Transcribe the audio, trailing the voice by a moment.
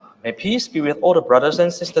May peace be with all the brothers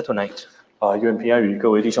and sisters tonight. 愿平安与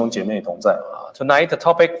各位弟兄姐妹同在。Tonight, the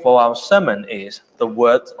topic for our sermon is the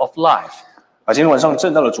word of life. 今天晚上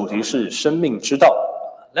正道的主题是生命之道。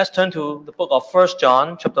Let's turn to the book of 1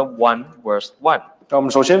 John, chapter 1, verse 1. 那我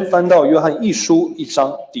们首先翻到约翰一书1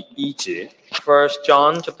章第1节。1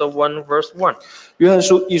 John, chapter 1, verse 1. 约翰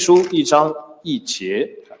一书1章1节，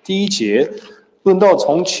第1节论到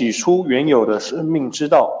从起初原有的生命之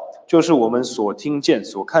道，就是我们所听见、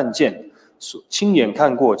所看见、所亲眼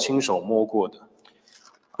看过、亲手摸过的。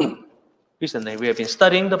Recently, we have been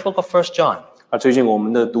studying the book of 1 John. 最近我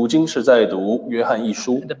们的读经是在读约翰一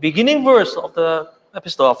书。The beginning verse of the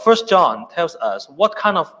epistle of 1 John tells us what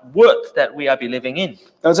kind of word that we are believing in.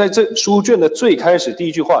 那在这书卷的最开始第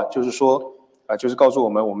一句话就是说，就是告訴我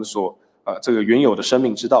們所這個原有的生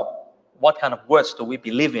命之道。What kind of words do we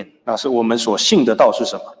believe in? 那是我們所信的道是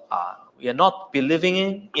什麼？ We are not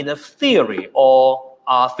believing in a theory or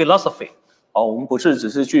a philosophy. 我們不是只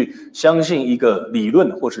是去相信一個理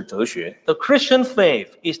論或是哲學。The Christian faith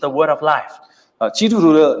is the word of life. 基督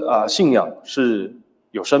徒的信仰是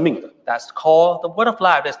有生命的。That's called the word of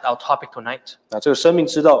life. That's our topic tonight. 那這個生命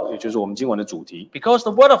之道，也就是我們今晚的主題。Because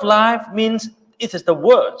the word of life means it is the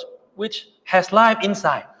word which has life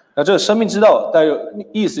inside. 那這個生命之道，帶有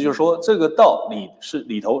意思就是說，這個道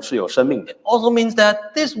裏頭是有生命的。It also means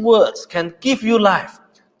that these words can give you life.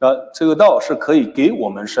 那這個道是可以給我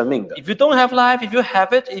們生命的。If you don't have life, if you have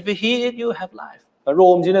it, if you hear it, you have life. 那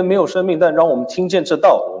若我們今天沒有生命，但讓我們聽見這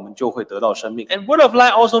道，我們就會得到生命。And word of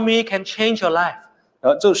life also means can change your life.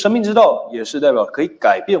 這個生命之道也是代表可以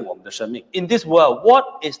改變我們的生命。In this world, what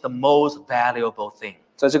is the most valuable thing?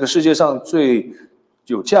 在這個世界上最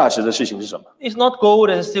有價值的事情是什麼？ It's not gold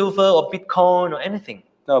and silver or Bitcoin or anything.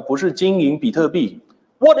 那不是金銀比特幣。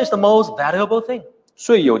What is the most valuable thing?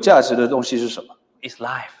 最有價值的東西是什麼？ It's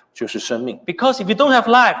life. 就是生命。Because if you don't have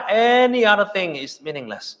life, any other thing is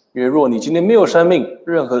meaningless. 因為若你今天沒有生命，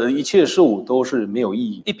任何的一切事物都是沒有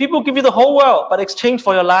意義。If people give you the whole world but exchange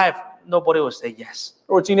for your life, nobody will say yes.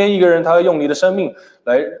 如果今天一個人他要用你的生命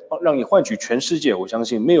來讓你換取全世界，我相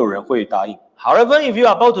信沒有人會答應。However, if you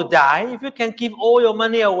are about to die, if you can give all your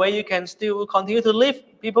money away, you can still continue to live,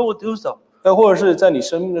 people will do so. 或者是在你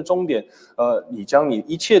生命的終點，你將你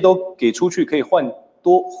一切都給出去，可以換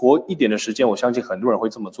多活一點的時間，我相信很多人會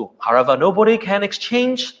這麼做。However, nobody can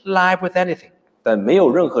exchange life with anything. 但沒有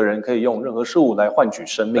任何人可以用任何事物來換取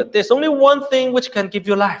生命。But there's only one thing which can give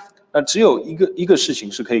you life. 那只有一個事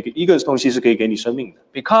情是可以，一個東西是可以給你生命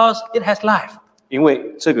的。Because it has life. 因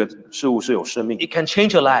為這個事物是有生命。It can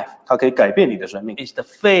change your life. 它可以改變你的生命。It's the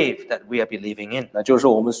faith that we are believing in. 那就是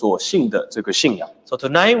我們所信的這個信仰。So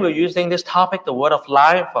tonight we're using this topic, the word of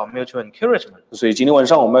life, for mutual encouragement. 所以今天晚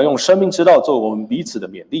上我們要用生命之道做我們彼此的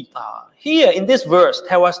勉勵。Here in this verse,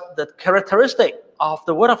 tell us the characteristic of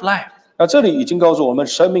the word of life. 那這裡已經告訴我們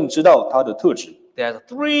生命之道它的特質。There are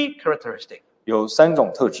three characteristics. 有3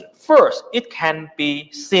種特質。First, it can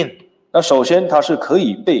be seen. 那首先它是可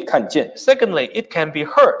以被看見。Secondly, it can be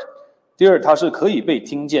heard. 第二，它是可以被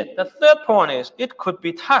聽見。The third point is it could be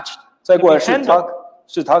touched. 再過來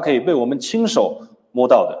是它可以被我們親手摸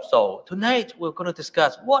到的。So tonight we're going to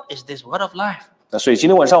discuss what is this word of life. 那所以今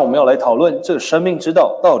天晚上我們要來討論這生命之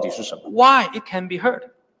道到底是什麼？ Why it can be heard?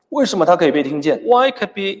 為什麼它可以被聽見？ Why it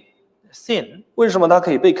could be seen? 為什麼它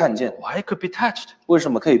可以被看見？ Why it could be touched? 為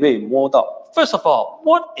什麼可以被摸到？ First of all,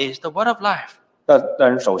 what is the word of life? 那當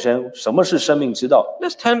然，首先什麼是生命之道？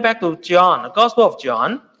 Let's turn back to John, the Gospel of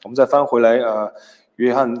John. 我們再翻回來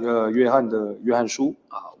約翰的約翰書。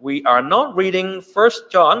We are not reading 1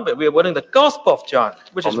 John, but we are reading the Gospel of John,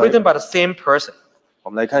 which is written by the same person. 我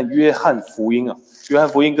們來看約翰福音約翰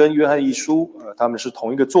福音跟約翰一書他們是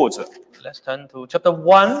同一個作者。Let's turn to chapter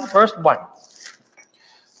 1, verse 1.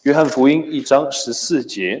 約翰福音1章14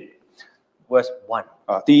節 Verse 1.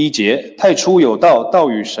 第1節，太初有道，道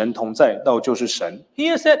與神同在，道就是神。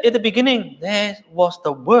 Here said at the beginning, there was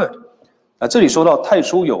the word. 這裡說到太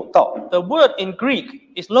初有道。 The word in Greek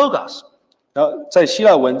is logos. 在希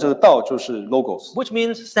臘文這個道就是 logos. Which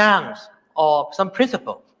means sounds or some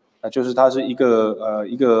principle. 就是它是一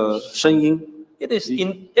個聲音。It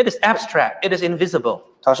is abstract, it is invisible.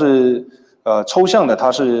 它是抽象的，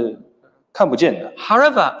它是看不見的。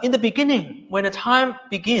 However, in the beginning, when the time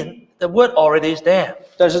begins, the word already is there.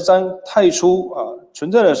 但是在太初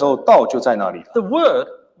存在的時候，道就在那裡。 The word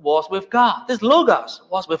was with God. This logos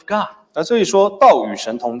was with God. 那這裡說道與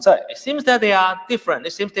神同在。 It seems that they are different.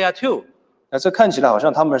 It seems they are two. 那這看起來好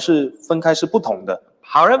像他們是分開是不同的。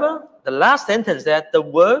 However, the last sentence said the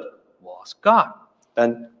word was God.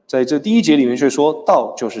 但在這第1節裡面卻說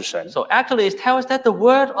道就是神。 So actually it tells us that the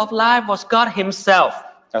word of life was God himself.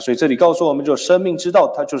 那所以这里告诉我们，就生命之道，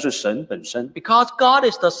它就是神本身。Because God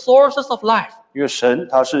is the sources of life. 因为神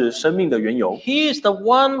他是生命的缘由， He is the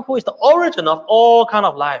one who is the origin of all kind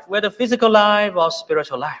of life, whether physical life or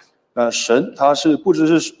spiritual life. 那神他是不只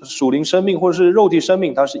是属灵生命或是肉体生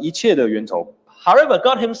命，他是一切的源头。 However,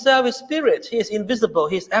 God himself is spirit. He is invisible.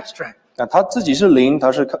 He is abstract. 那他自己是灵，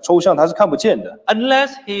他是抽象，他是看不见的，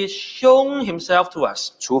 Unless he is shown himself to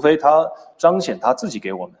us. 除非他彰显他自己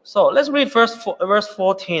给我们。 So let's read verse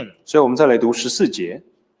 14. 所以我们再来读14节。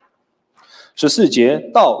14节，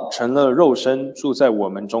道成了肉身，住在我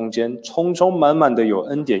们中间，充充满满的有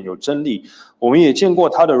恩典有真理。我们也见过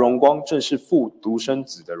他的荣光，正是父独生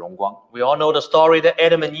子的荣光。 We all know the story that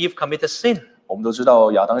Adam and Eve committed sin. 我们都知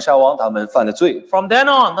道亚当夏娃他们犯了罪。 From then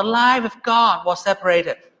on, the life of God was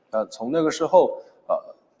separated. 从那个时候，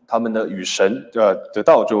他们的与神的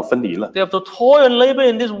道就分离了。 They have to toil and labor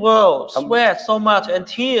in this world, sweat so much and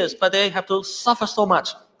tears, but they have to suffer so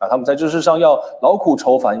much. 他们在这世上要劳苦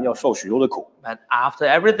愁烦，要受许多的苦。 But after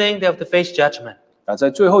everything, they have to face judgment. 在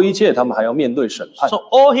最后一切，他们还要面对审判。 So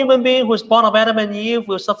all human beings who is born of Adam and Eve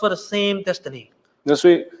will suffer the same destiny. 那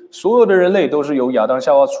所以所有的人类都是由亚当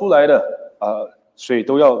夏娃出来的，所以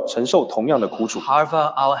都要承受同样的苦楚。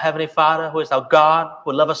 However, our Heavenly Father, who is our God,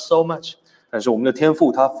 who loves us so much, 但是我们的天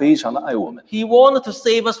父他非常的爱我们， He wanted to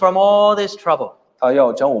save us from all this trouble. 他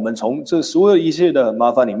要将我们从这所有一切的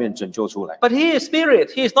麻烦里面拯救出来。 But He is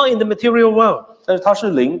spirit. He is not in the material world. 但是他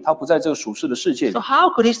是灵，他不在这个属世的世界里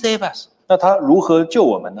So。how could He save us? 那他如何救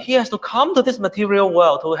我们呢？ He has to come to this material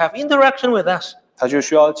world to have interaction with us. 他就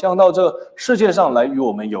需要降到这世界上来与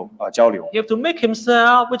我们有交流。 He has to make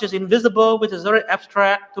Himself, which is invisible, which is very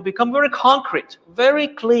abstract, to become very concrete,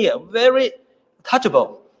 very clear, very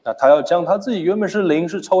touchable. 那他要将他自己原本是灵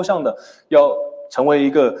是抽象的，要成为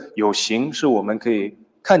一个有形，是我们可以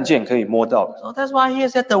看见可以摸到的。 So that's why He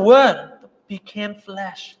said the Word became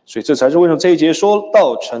flesh. 所以这才是为什么这一节说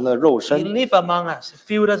道成了肉 He 身， lived among us. He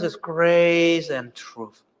filled us with grace and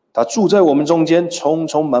truth. 他住在我们中间，充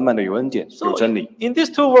充满满的有恩典，有 So 真理。 in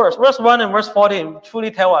these two verses, verse 1 and verse 14,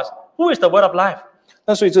 truly tell us who is the Word of life.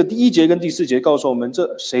 那所以这第一节跟第4节告诉我们，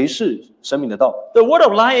这谁是生命的道？ The Word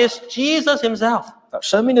of life is Jesus Himself.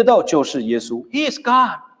 生命的道就是耶稣， He is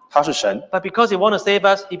God. 他是神。 But because He wanted to save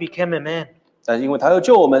us, He became a man 但因为他要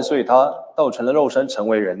救我们，所以他道成了肉身，成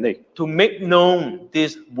为人类， to make known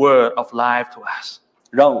this Word of life to us.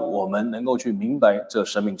 让我们能够去明白这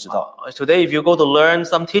生命之道。 Today, if you go to learn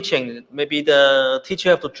some teaching, maybe the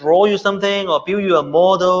teacher have to draw you something or build you a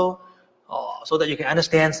model so that you can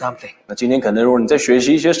understand something. 那今天可能如果你在学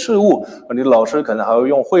习一些事物，你的老师可能还会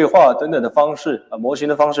用绘画等等的方式模型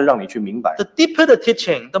的方式让你去明白。 The deeper the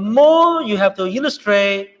teaching, the more you have to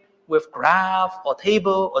illustrate with graph or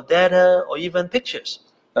table or data or even pictures.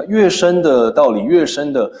 那越深的道理，越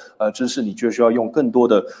深的知识，你就需要用更多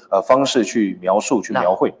的方式去描述、去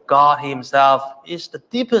描绘。 God Himself is the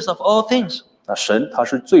deepest of all things. 那神他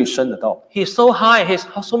是最深的道， He is so high. He's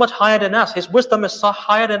so much higher than us. His wisdom is so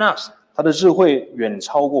higher than us. 他的智慧远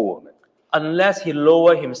超过我们， Unless He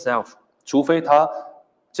lowered Himself, 除非他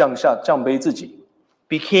降卑自己，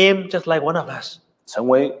 became just like one of us. 成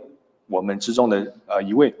为我们之中的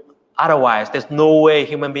一位。 Otherwise, there's no way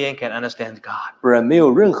human being can understand God. 不然没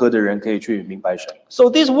有任何的人可以去明白神。 So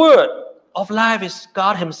this word of life is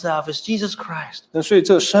God Himself, is Jesus Christ. 那所以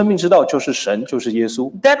这生命之道就是神，就是耶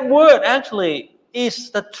稣。 That word actually is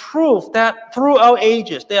the truth that throughout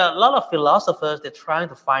ages, there are a lot of philosophers that are trying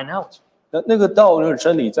to find out. 那个道，那个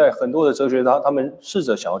真理，在很多的哲学他们试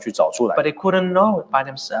着想要去找出来， But they couldn't know it by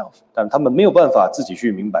themselves. 但他们没有办法自己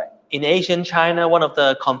去明白。 In ancient China, one of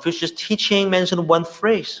the Confucius teaching mentioned one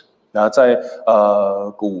phrase. 那在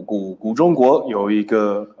古中国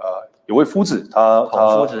有位夫子，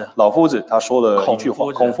老夫子他说了一句话，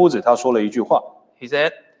孔夫子他说了一句话。 He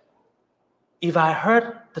said, "If I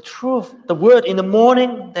heard the truth, the word in the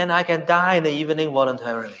morning, then I can die in the evening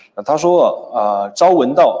voluntarily." 他说朝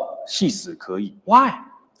闻道，夕死可以。 Why?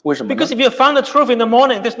 为什么呢？ Because if you found the truth in the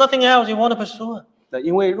morning, there's nothing else you want to pursue. 那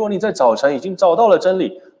因为若你在早晨已经找到了真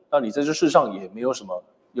理，那你在这世上也没有什么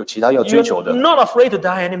有其他要追求 You're 的， not afraid to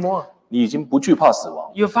die anymore. 你已经不惧怕死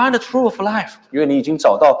亡， You find the truth of life. 因为你已经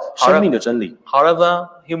找到生命的真理。 However,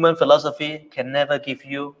 human philosophy can never give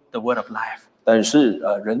you the word of life. 但是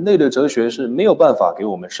人类的哲学是没有办法给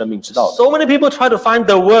我们生命之道的。 So many people try to find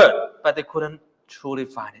the word, but they couldn't truly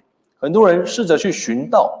find it. 很多人试着去寻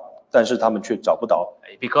道，但是他们却找不到。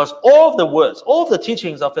 Because all of the words, all of the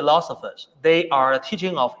teachings of philosophers, they are a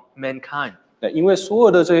teaching of mankind. 因为所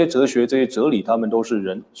有的这些哲学、这些哲理，他们都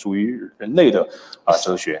是属于人类的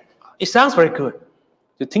哲学。 It sounds very good.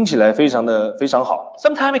 就听起来非常好。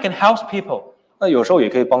 Sometimes it can help people. 那有时候也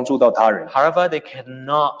可以帮助到他人， However, they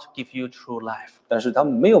cannot give you true life. 但是他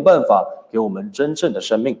们没有办法给我们真正的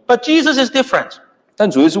生命。 But Jesus is different. 但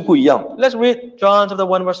主耶稣不一样。 Let's read John chapter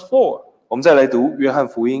 1 verse 4. 我们再来读约翰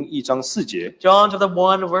福音1章4节。 John chapter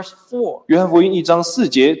 1 verse 4. 约翰福音1章4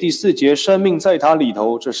节，第4节，生命在他里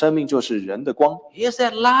头，这生命就是人的光。 He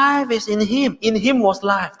said life is in him. In him was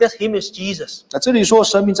life. That him is Jesus. 那这里说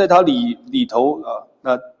生命在他里头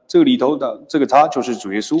那这个里头的这个他就是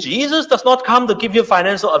主耶稣。 Jesus does not come to give you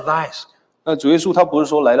financial advice 那主耶稣他不是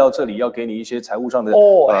说来到这里要给你一些财务上的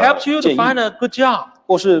or help you to 建议， find a good job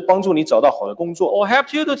或是帮助你找到好的工作， or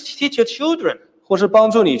help you to teach your children. 或是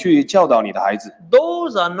帮助你去教导你的孩子。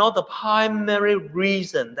 Those are not the primary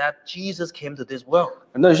reason that Jesus came to this world.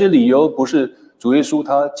 那些理由不是主耶稣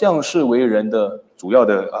他降世为人的主要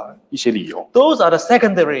的一些理由， Those are the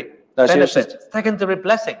secondary 那些是 benefit, secondary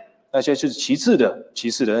blessing. 那些是其次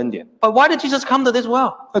的恩典。 But why did Jesus come to this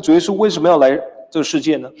world? 那主耶稣为什么要来这个世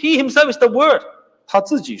界呢？ He himself is the Word. 他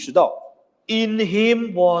自己是道， In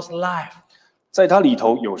him was life. 在他里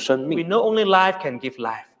头有生 We 命 know only life can give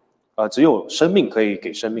life. 只有生命可以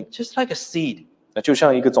给生命， Just like a seed. 那就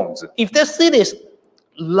像一个种子。 If that seed is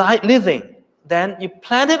living, then you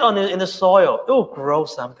plant it in the soil, it will grow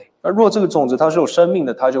something. 那若这个种子它是有生命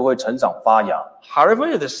的，它就会成长发芽。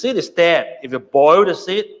 However, if the seed is dead, if you boil the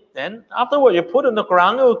seed, then afterward you put it in the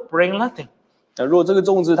ground, it will bring nothing. 那若这个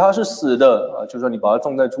种子它是死的，就说你把它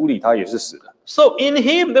种在土里，它也是死的。 So in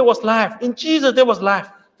him there was life. In Jesus there was life.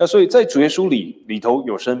 那所以在主耶稣里头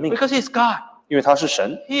有生命， Because he is God. 因为他是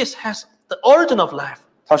神， He has the origin of life.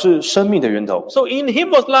 他是生命的源头。 So in him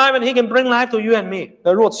was life and he can bring life to you and me.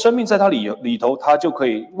 那若生命在他里头，他就可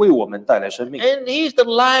以为我们带来生命。 And he is the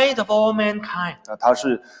light of all mankind. 那他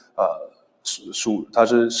是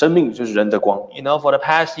生命，就是人的光。 You know, for the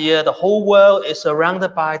past year, the whole world is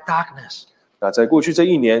surrounded by darkness. 那在过去这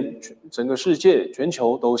一年，整个世界、全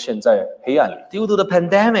球都陷在黑暗里。 Due to the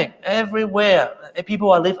pandemic, everywhere, people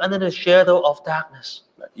are living under the shadow of darkness.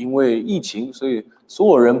 因为疫情，所以所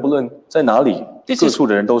有人不论在哪里， This is- 各处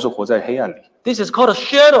的人都是活在黑暗里。 This is called a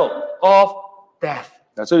shadow of death.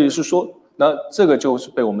 那这里是说，那这个就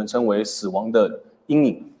是被我们称为死亡的阴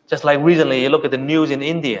影。 Just like recently, you look at the news in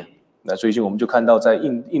India. 那最近我们就看到在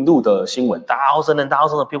印度的新闻， Thousands and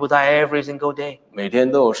thousands of people die every single day. 每天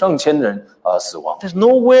都有上千人死亡。 There's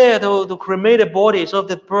nowhere to cremate a body, so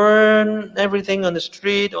they burn everything on the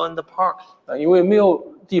street or in the park. 因为没有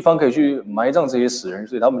地方可以去埋葬这些死人，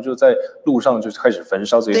所以他们就在路上就开始焚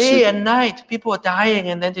烧这些尸 Day 体。 and night, people are dying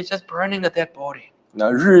and then they're just burning the dead body.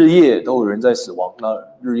 那日夜都有人在死亡，那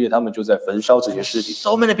日夜他们就在焚烧这些尸体。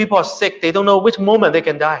 So many people are sick, they don't know which moment they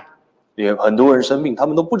can die. 也很多人生病，他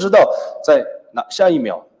们都不知道在下一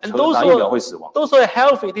秒 And 哪一秒会死亡。 those who are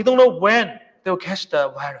healthy, they don't know when they will catch the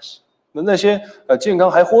virus. 那些健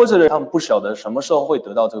康还活着的人，他们不晓得什么时候会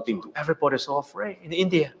得到这个病毒。 Everybody is so afraid. In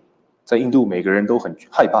India, 在印度，每个人都很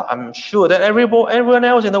害怕。 I'm sure that everyone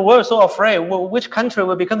else in the world is so afraid. Which country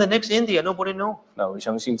will become the next India? Nobody knows. 那我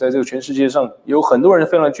相信，在这个全世界上，有很多人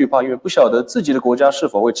非常惧怕，因为不晓得自己的国家是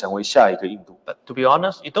否会成为下一个印度。 But to be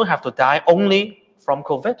honest, you don't have to die only from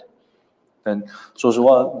COVID. 但说实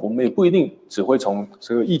话，我们也不一定只会从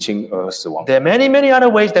这个疫情而死亡， There are many other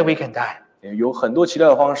ways that we can die. 有很多其他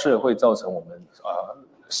的方式会造成我们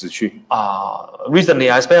死去。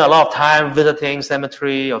 Recently, I spent a lot of time visiting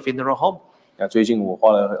cemetery or funeral home. 那最近我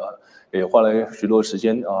也花了许多时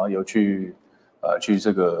间有去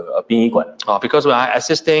这个殡仪馆 Because we are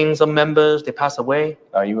assisting some members, they pass away.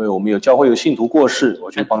 因为我们有教会有信徒过世，我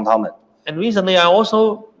去帮他们。 And recently, I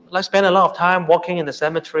also spend a lot of time walking in the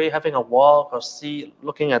cemetery, having a walk or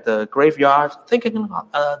looking at the graveyard, thinking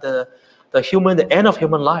about the end of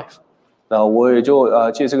human life. 那我也就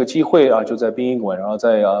借这个机会就在殡仪馆，然后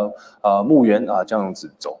在墓园这样子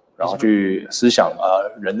走，然后去思想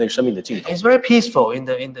人类生命的尽头。 It's very peaceful in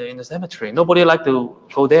the cemetery. Nobody like to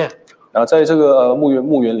go there. 然后在这个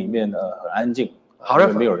墓园里面很安静，因为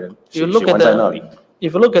没有人喜欢在那里。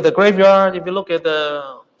 If you look at the graveyard, if you look at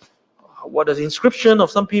what is the inscription of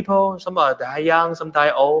some people, some die young, some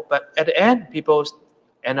die old, but at the end, people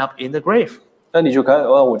end up in the grave. 那你就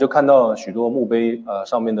我就看到许多墓碑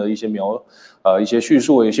上面的一些一些叙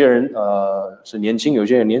述，有些人是年轻，有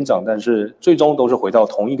些人年长，但是最终都是回到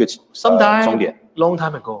同一个Some 终点。 died long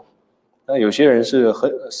time ago. 那有些人是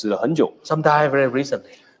死了很久， Some died very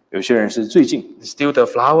recently. 有些人是最近。 Still the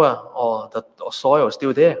flower or the soil is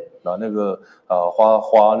still there. 那个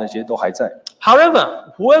花那些都还在。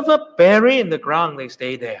 However, whoever buried in the ground, they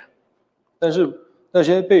stay there. 但是那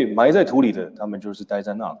些被埋在土里的，他们就是待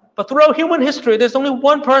在那里。 But throughout human history, there's only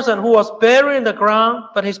one person who was buried in the ground,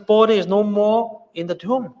 but his body is no more in the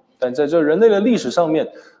tomb. 但在这人类的历史上面，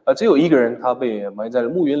只有一个人他被埋在了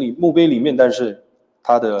墓碑里面，但是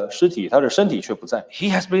他的身体却不在，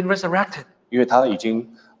 He has been resurrected. 因为他已经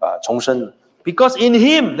重生了， Because in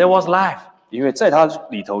him there was life. 因为在他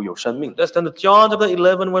里头有生命。 Let's turn to John chapter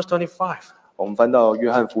 11, verse 25. 我们翻到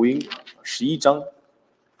约翰福音11章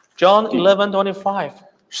John 11:25.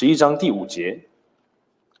 11章第5节，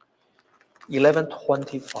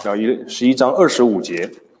 11:25. 然后11章25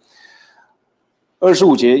节。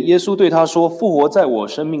25节，耶稣对他说：“复活在我，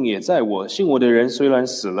生命也在我。信我的人，虽然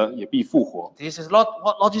死了，也必复活。” This is what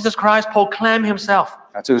Lord Jesus Christ proclaimed himself.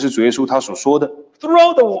 这个是主耶稣他所说的。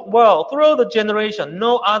 Throughout the world, throughout the generation,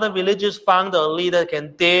 no other religious founder or leader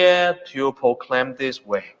can dare to proclaim this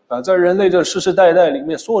way. 在人类这世世代代里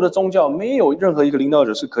面，所有的宗教没有任何一个领导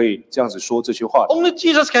者是可以这样子说这些话的。 Only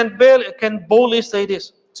Jesus can boldly say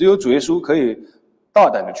this. 只有主耶稣可以大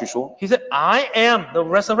胆的去说。 He said, I am the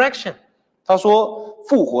resurrection. 他说：“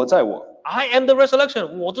复活在我， I am the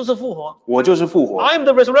resurrection. 我就是复活。我就是复活。” I am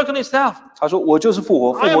the resurrection itself. 他说：“我就是复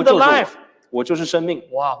活，复 I 活 am the 就是 life. 我就是生命。”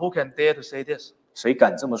 Wow, who can dare to say this? 谁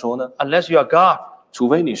敢这么说呢？ Unless you are God. 除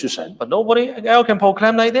非你是神。 But nobody else can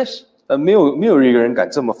proclaim like this. 没有一个人敢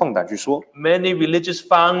这么放胆去说。 Many religious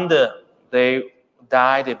founders, they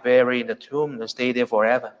die, they bury in the tomb and stay there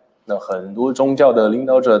forever. 那很多宗教的领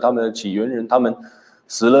导者，他们的起源人，他们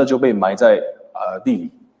死了就被埋在地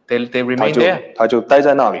里， They remain there. 他就待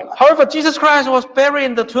在那里了。 However, Jesus Christ was buried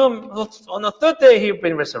in the tomb. On the third day, he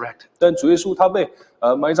been resurrected. 但主耶稣他被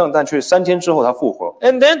埋葬，但却3天之后他复活。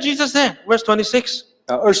 And then Jesus said, verse 26,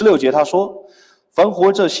 26节他说：“凡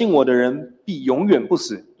活着信我的人，必永远不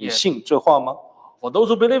死。”你信这话吗？ for those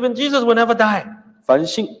who believe in Jesus will never die. 凡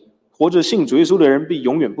活着信主耶稣的人，必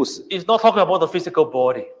永远不死。 It's not talking about the physical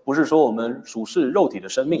body. 不是说我们属世肉体的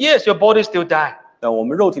生命， Yes, your body still die. 但我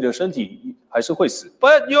们肉体的身体还是会死，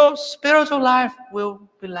 But your spiritual life will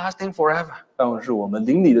be lasting forever. 但是我们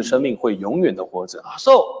灵里的生命会永远的活着。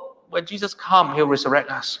 So, when Jesus comes, he'll resurrect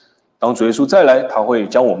us. 当主耶稣再来，他会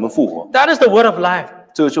将我们复活。 That is the word of life.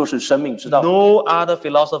 这就是生命之道。 No other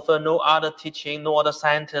philosopher, no other teaching, no other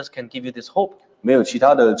scientist can give you this hope. 没有其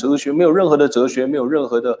他的哲学，没有任何的哲学，没有任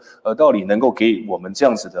何的道理能够给我们这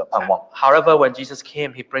样子的盼望。 However, when Jesus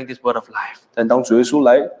came, he bring this word of life. 但当主耶稣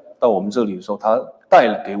来到我们这里的时候，他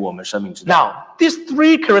带给我们生命之道。 Now, these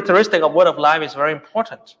three characteristics of word of life is very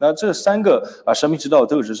important. 那这3个生命之道的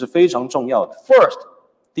特质是非常重要的。 First,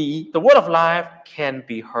 第一， the word of life can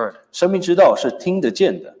be heard. 生命之道是听得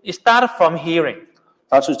见的， It started from hearing.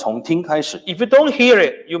 它是从听开始。 If you don't hear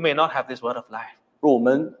it, you may not have this word of life. 若我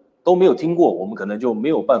们都没有听过，我们可能就没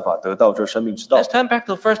有办法得到这生命之道。 Let's turn back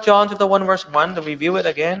to 1 John chapter 1, verse 1 to review it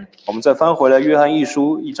again. 我们再翻回来约翰一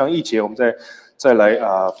书1章1节，我们再来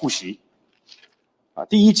复习。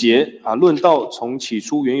第1节论到从起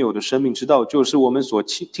初原有的生命之道，就是我们所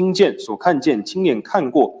听见、所看见、亲眼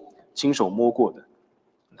看过、亲手摸过的。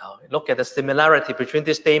 Now, look at the similarity between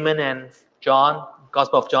this statement and John,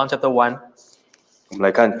 Gospel of John chapter 1. 我们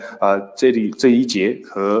来看这一节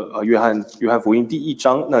和约翰福音第1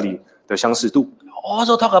章那里的相似度。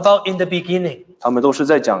 Also talk about in the beginning. 他们都是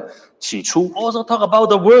在讲起初， Also talk about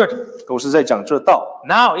the word. 都是在讲这道。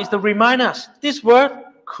 Now is to remind us, this word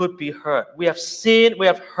could be heard. We have seen, we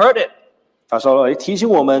have heard it. 他说来提醒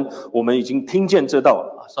我们，我们已经听见这道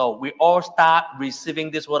了， So we all start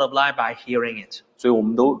receiving this word of life by hearing it. 所以我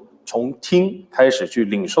们都从听开始去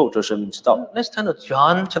领受这生命之道。 Let's turn to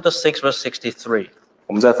John chapter 6, verse 63.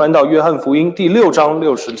 我们再翻到约翰福音第6章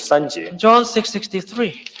63节。 John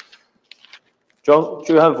 6:63.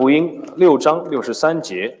 约翰福音6章63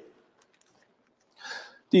节，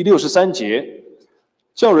第63节，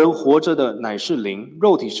叫人活着的乃是灵，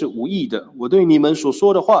肉体是无益的。我对你们所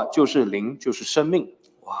说的话就是灵，就是生命。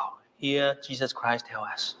 Wow. Here Jesus Christ tells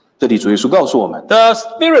us. 这里主耶稣告诉我们， The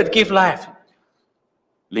Spirit gives life.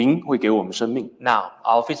 灵会给我们生命。 Now,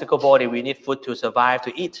 our physical body, we need food to survive,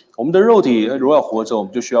 to eat. 我们的肉体如果要活着，我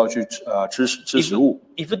们就需要去吃食物。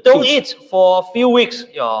 If you don't eat for a few weeks,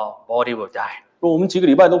 your body will die. 如果我们几个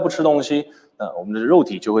礼拜都不吃东西，那我们的肉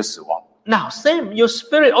体就会死亡。 Now, same, your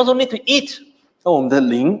spirit also need to eat. 那我们的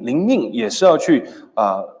灵命也是要去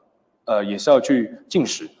进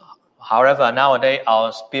食。 However, nowadays,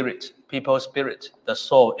 our spirit, people's spirit, the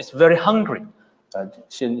soul, is very hungry.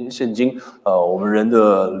 现今我们人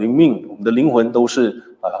的灵命，我们的灵魂都是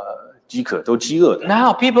饥渴，都饥饿的。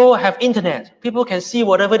 Now, people have internet. People can see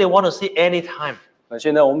whatever they want to see anytime. 那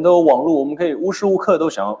现在我们都有网络，我们可以无时无刻都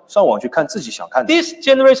想要上网去看自己想看的。 This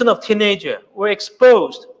generation of teenagers were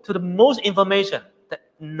exposed to the most information that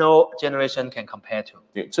no generation can compare to.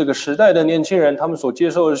 这个时代的年轻人，他们所接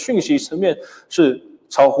受的讯息层面是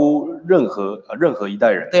超乎任何一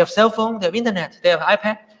代人。 They have cell phone, they have internet, they have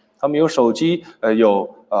iPad. 他们有手机，有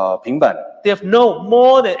平板。They have known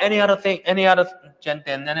more than any other thing, any other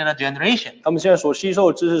generation. 他们现在所吸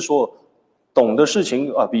收的知识、所懂的事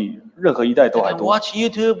情比任何一代都 They 还 can 多。 watch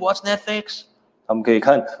YouTube, watch Netflix, 他们可以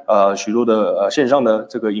看许多的线上的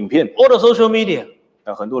这个影片， all the social media.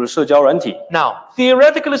 很多的社交软体。 Now,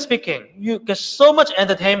 theoretically speaking, you get so much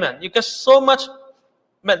entertainment, you get so much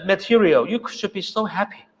material, you should be so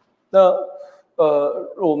happy. 那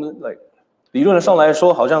我们理论上来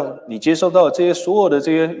说，好像你接受到这些所有的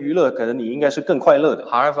这些娱乐，可能你应该是更快乐的。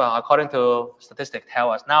 However, according to statistics tell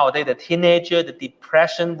us, nowadays the teenager, the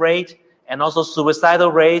depression rate, and also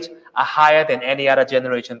suicidal rate are higher than any other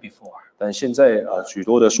generation before. 但现在许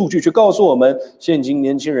多的数据却告诉我们，现今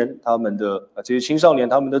年轻人他们的这些青少年，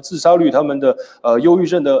他们的自杀率，他们的忧郁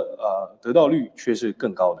症的得到率却是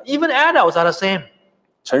更高的。 Even adults are the same.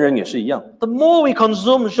 成人也是一样。 The more we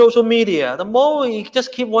consume social media, the more we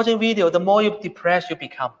just keep watching video, the more you depressed you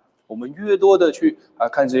become. 我们越多的去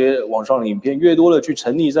看这些网上的影片，越多的去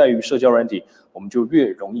沉溺在于社交软体，我们就越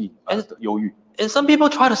容易忧郁。 And some people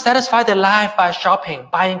try to satisfy their life by shopping,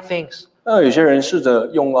 buying things. 那有些人试着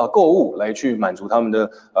用购物来去满足他们的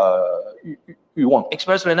欲望。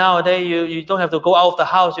 Especially nowadays, you don't have to go out of the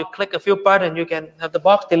house. You click a few buttons, you can have the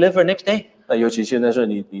box delivered next day. 那尤其现在是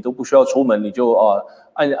你都不需要出门，你就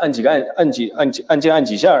按几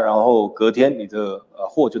下，然后隔天你的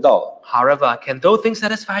货就到了。 However, can those things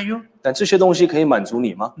satisfy you? 但这些东西可以满足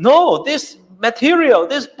你吗？ No, this material,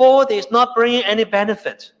 this body is not bringing any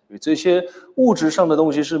benefit. 因为这些物质上的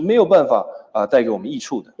东西是没有办法带给我们益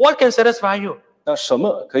处的。 What can satisfy you? 那什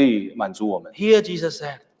么可以满足我们？ Here Jesus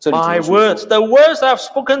said, 这里主 My 耶稣说 words, the words I've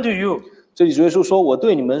spoken to you 这里主耶稣说：“我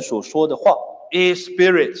对你们所说的话 is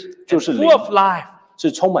spirit, and 就是灵。 full of life.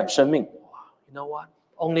 是充满生命， You know what?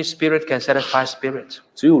 Only spirit can satisfy spirit.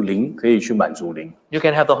 只有灵可以去满足灵。 You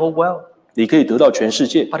can have the whole world. 你可以得到全世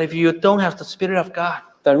界， But if you don't have the spirit of God,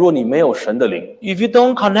 但若你没有神的灵， if you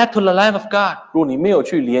don't connect to the life of God, 若你没有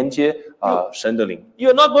去连接神的灵，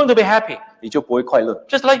 you're not going to be happy. 你就不会快乐。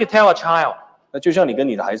 Just like you tell a child, 那就像你跟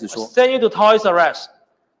你的孩子说， send you to Toys R Us.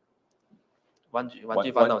 玩具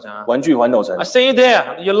反斗城啊。玩具环斗城 I， send you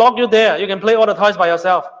there. You lock you there. You can play all the toys by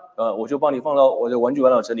yourself. 我就帮你放到我的玩具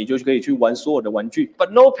环斗城，你就可以去玩所有的玩具。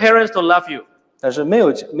 But no parents to love you. 但是没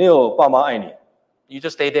有爸妈爱你， You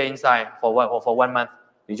just stay there inside for what? For 1 month.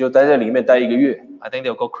 你就待在里面待1个月。 I think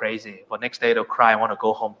they'll go crazy. For next day they'll cry and want to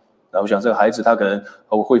go home. 然后我想这个孩子他可能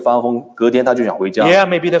会发疯，隔天他就想回家。 Yeah,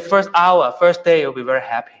 maybe the first hour, first day you'll be very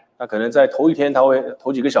happy. 那可能在头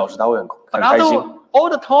几个小时他会很 But 开心。 after all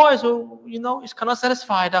the toys, it cannot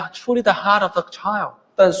satisfy truly the heart of the child.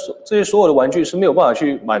 但这些所有的玩具是没有办法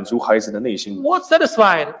去满足孩子的内心的。 What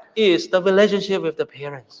satisfied is the relationship with the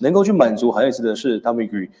parents. 能够去满足孩子的是他们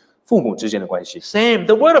与父母之间的关系。 Same.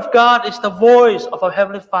 The word of God is the voice of our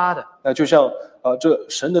Heavenly Father. 那就像这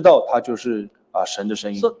神的道，它就是神的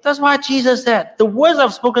声音。 So that's why Jesus said, the words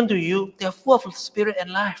I've spoken to you, they're full of spirit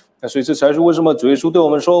and life. 那所以这才是为什么主耶稣对我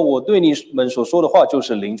们说：“我对你们所说的话就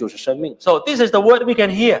是灵，就是生命。 So this is the word we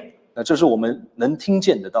can hear. ”那这是我们能听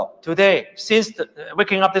见的道。 Today, since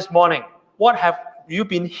waking up this morning, what have you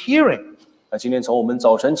been hearing? 那今天从我们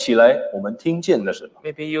早晨起来，我们听见的是什么？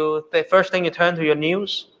 Maybe the first thing you turn to your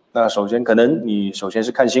news, 那可能你首先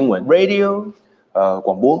是看新闻、 radio,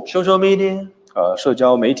 广播、 social media, 社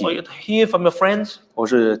交媒体， or you hear from your friends. 或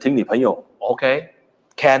是听你朋友。 Okay.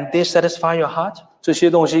 Can this satisfy your heart? 这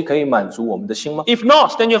些东西可以满足我们的心吗？ If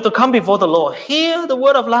not, then you have to come before the Lord. Hear the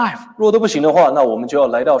word of life. 若都不行的话，那我们就要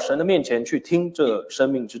来到神的面前去听这生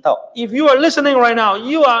命之道。 If you are listening right now,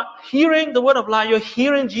 you are hearing the word of life. You're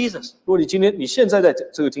hearing Jesus. 如果你现在在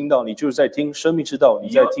这个听到，你就是在听生命之道，你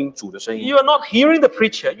在听主的声音。 You are not hearing the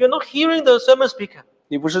preacher. You're not hearing the sermon speaker.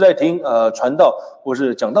 你不是在听传道或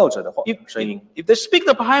是讲道者的话声音。 If they speak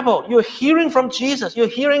the Bible, you're hearing from Jesus. You're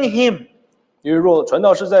hearing Him. 因为若传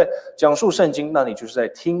道是在讲述圣经，那你就是在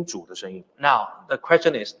听主的声音。 Now, the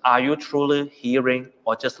question is, are you truly hearing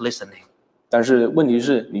or just listening? 但是问题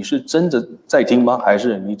是，你是真的在听吗？还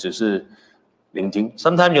是你只是聆听？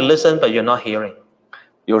 Sometimes you listen, but you're not hearing.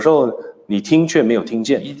 有时候你听却没有听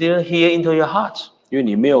见， You didn't hear into your heart. 因为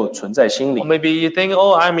你没有存在心里 Or。maybe you think,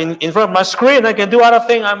 oh, I'm in front of my screen. I can do other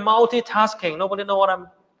things. I'm multitasking. Nobody knows what I'm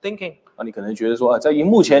thinking. 你可能觉得说在荧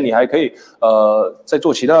幕前你还可以在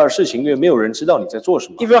做其他的事情，因为没有人知道你在做什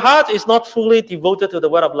么。 If your heart is not fully devoted to the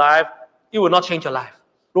word of life, it will not change your life.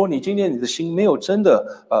 如果你今天你的心没有真的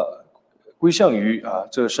归向于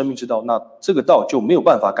这个生命之道，那这个道就没有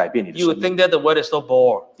办法改变你的 You 生 would 命。 think that the word is so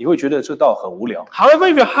bored. 你会觉得这道很无聊。 However,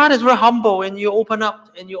 if your heart is very humble and you open up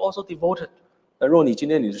and you also devoted, 但若你今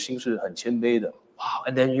天你的心是很谦卑的， wow,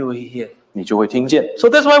 and then you will hear. 你就会听见。 So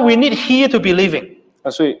that's why we need hear to believing. 那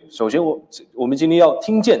所以首先我们今天要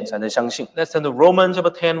听见才能相信。 Let's turn to Romans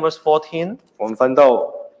chapter 10 verse 14. 我们翻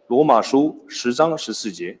到罗马书10章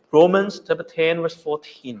14节。 Romans chapter 10 verse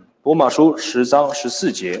 14. 罗马书10章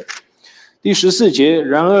14节，第14节，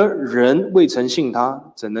然而人未曾信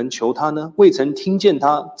他，怎能求他呢？未曾听见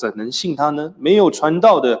他，怎能信他呢？没有传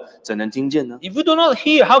道的，怎能听见呢？ If you do not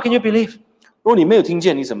hear, how can you believe? 如果你没有听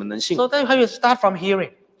见，你怎么能信？ So then how you start from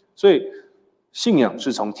hearing? 所以信仰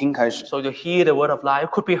是从听开始。 So to hear the word of life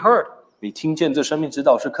could be heard. 你听见这生命之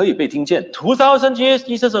道是可以被听见。 2,000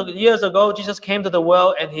 years ago, Jesus came to the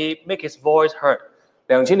world and he make his voice heard.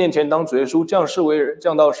 2000年前，当主耶稣降世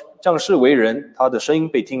为人，他的声音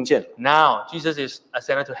被听见。 Now, Jesus is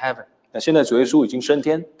ascended to heaven. 那现在主耶稣已经升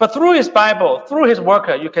天， But through his Bible, through his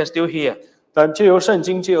worker, you can still hear. 但借由圣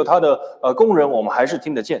经，借由他的工人，我们还是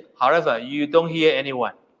听得见。 However, you don't hear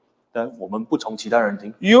anyone. 但我们不从其他人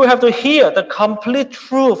听， You have to hear the complete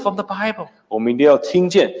truth from the Bible. 我们一定要听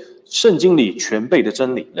见圣经里全备的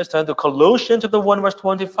真理。 Let's turn to Colossians chapter 1 verse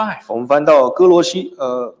 25. 我们翻到哥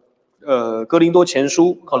林多前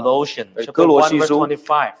书， Colossians chapter 哥罗 1西 verse 书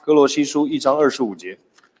25. 哥罗西书1章25节，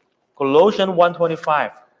 Colossians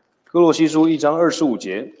 1:25. 哥罗西书1章25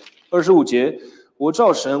节，25节，我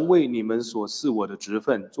照神为你们所赐我的职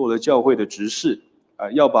分，做了教会的执事，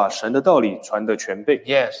要把神的道理传得全备。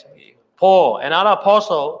 Yes, Paul and other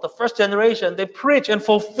apostles, the first generation, they preach and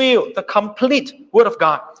fulfill the complete word of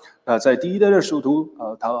God. 那在第一代的使徒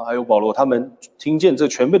他还有保罗，他们听见这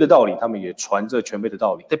全备的道理，他们也传这全备的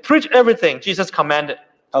道理。 They preach everything Jesus commanded.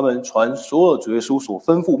 他们传所有主耶稣所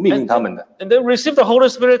吩咐命令他们的， And they receive the Holy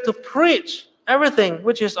Spirit to preach everything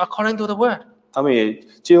which is according to the word. 他们也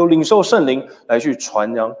藉由领受圣灵来去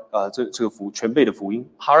传扬这个全备的福音。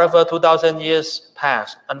 However, 2,000 years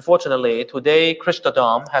passed. Unfortunately, today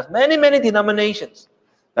Christendom has many denominations.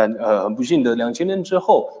 但很不幸的，2000年之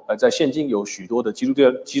后，在现今有许多的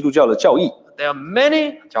基督教的教义 There are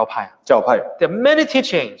many 教派. 教派， There are many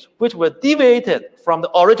teachings which were deviated from the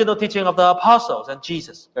original teaching of the apostles and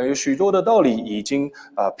Jesus. 有许多的道理已经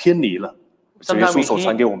偏离了主耶 Sometimes 稣所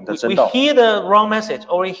传给我们的真道。 we hear the wrong message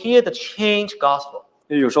or we hear the changed gospel.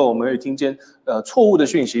 有时候我们会听见错误的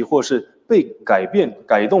讯息，或是被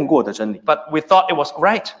改动过的真理， But we thought it was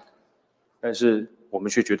right. 但是我们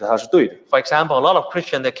却觉得它是对的。 For example, a lot of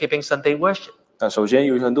Christians, they're keeping Sunday worship. 那首先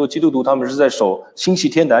有很多基督徒，他们是在守星期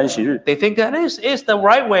天的安息日， They think that this is the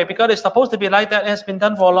right way because it's supposed to be like that. It has been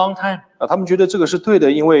done for a long time. 他们觉得这个是对的，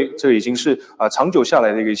因为这已经是长久下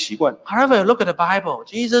来的一个习惯。 However, look at the Bible.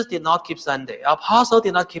 Jesus did not keep Sunday. Apostle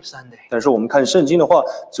did not keep Sunday. 但是我们看圣经的话，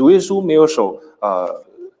主耶稣没有守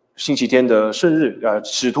星期天的圣日，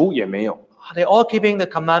使徒也没有， They're all keeping the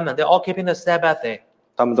commandment. They're all keeping the Sabbath day,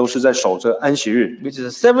 他们都是在守着安息日， which is the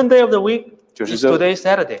seventh day of the week. 就是 It's today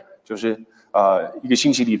Saturday. 就是一个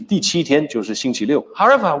星期里的第7天，就是星期六。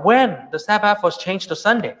 However, when the Sabbath was changed to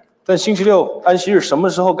Sunday, 但星期六安息日什么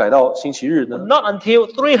时候改到星期日呢？ not until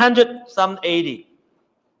 300 some AD.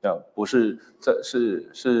 不是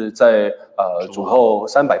是在主后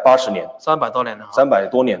380年300多年了。 ，300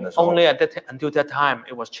多年的时候， Only until that time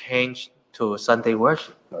it was changed to Sunday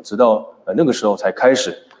worship. 直到那个时候才开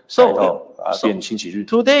始改到变星期日。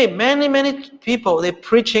 Today, many people, they're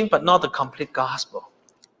preaching but not the complete gospel.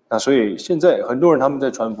 那所以现在很多人他们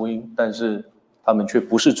在传福音，但是他们却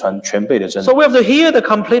不是传全备的真理。 So we have to hear the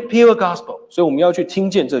complete pure gospel. 所以我们要去听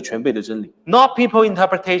见这全备的真理， Not people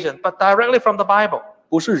interpretation, but directly from the Bible.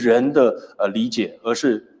 不是人的理解，而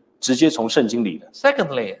是直接从圣经里的。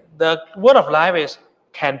 Secondly, the word of life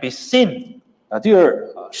can be seen. 第二，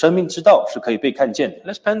生命之道是可以被看见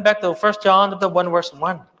的。 Let's turn back to 1 John chapter 1 verse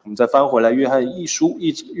 1. 我们再翻回来约翰一书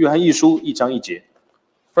1章1节。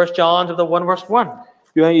 1 John chapter 1 verse 1.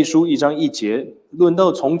 约翰一书1章1节，论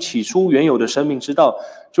到从起初原有的生命之道，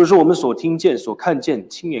就是我们所听见、所看见、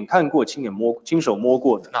亲眼看过、亲手摸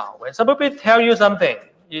过的。 Now, when somebody tell you something,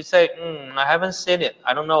 you say, I haven't seen it.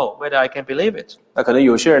 I don't know whether I can believe it. 那可能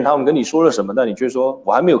有些人他们跟你说了什么，但你却说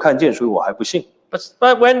我还没有看见，所以我还不信。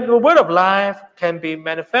 But when the word of life can be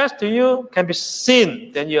manifest to you, can be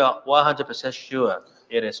seen, then you are 100% sure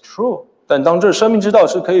it is true. 但当这生命之道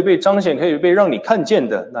是可以被彰显、可以被让你看见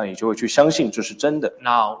的，那你就会去相信这是真的。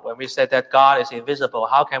 Now, when we say that God is invisible,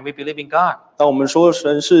 how can we believe in God? 当我们说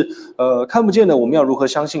神是看不见的，我们要如何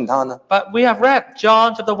相信他呢？ But we have read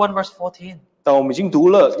John chapter 1 verse 14. 当我们已经读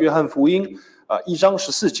了约翰福音1章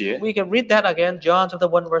14节， We can read that again, John chapter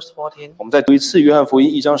 1 verse 14. 我们再读一次约翰福音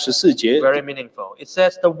1章14节。 Very meaningful. It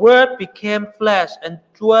says, the word became flesh and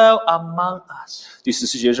dwelt among us. 第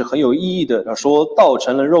14节是很有意义的，说道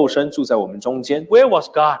成了肉身，住在我们中间。 Where was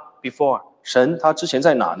God before? 神他之前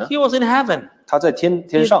在哪呢？ He was in heaven, 他在天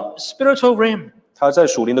in 上， spiritual realm. 他在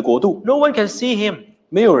属灵的国度， No one can see him.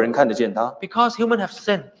 没有人看得见他， because humans have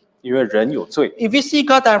sinned. 因为人有罪。 If we see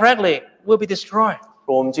God directly, we'll be destroyed.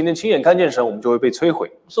 如果我们今天亲眼看见神，我们就会被摧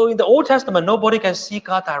毁。 So in the Old Testament, nobody can see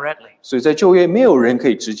God directly. 所以在旧约，没有人可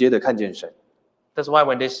以直接的看见神。 That's why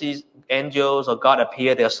when they see angels or God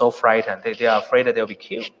appear, they are so frightened. They are afraid that they'll be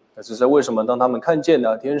killed. 那这是为什么？当他们看见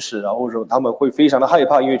天使或者他们会非常的害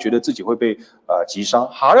怕，因为觉得自己会被击杀。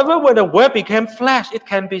 However, when the Word became flesh, it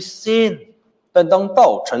can be seen. 但当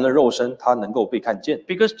道成了肉身，他能够被看见，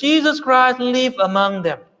 Because Jesus Christ lived among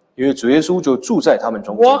them, 因为主耶稣就住在他们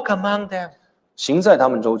中间， walk among them. 行在他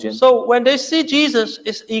们中间。 So when they see Jesus,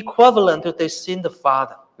 it's equivalent to they seen the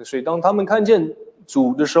Father. 所以当他们看见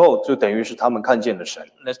主的时候，就等于是他们看见了神。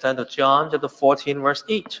 Let's turn to John chapter 14, verse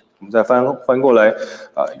 8. 我们再翻过来，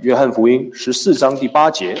约翰福音14章第8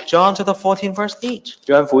节。 John chapter 14, verse 8.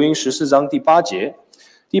 约翰福音14章第8节，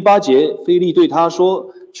第8节，腓利对他说：“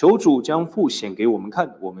求主将父显给我们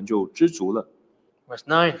看，我们就知足了。” Verse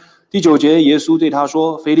 9. 第9节，耶稣对他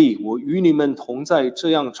说：“腓利，我与你们同在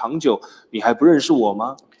这样长久，你还不认识我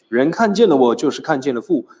吗？人看见了我，就是看见了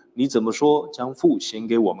父。你怎么说将父显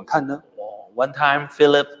给我们看呢？” One time,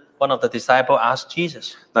 Philip, one of the disciples, asked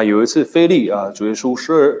Jesus, 那有一次，腓利主耶稣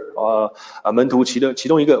12门徒其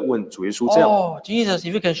中一个问主耶稣这样。Oh, Jesus,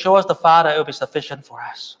 if you can show us the Father, it will be sufficient for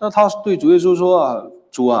us. 那他对主耶稣说：“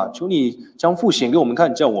主啊，求你将父显给我们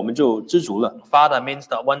看，这样我们就知足了。” Father means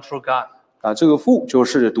the one true God. 这个父就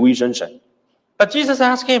是独一真神。 But Jesus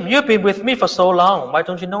asked him, You've been with me for so long. Why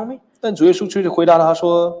don't you know me? 但主耶稣却回答他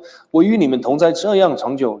说：“我与你们同在这样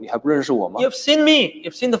长久，你还不认识我吗？ You've seen me.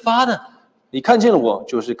 You've seen the Father. 你看见了我，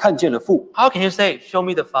就是看见了父。 How can you say, Show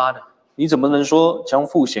me the Father? 你怎么能说将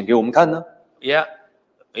父显给我们看呢？” Yeah.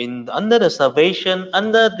 Under the salvation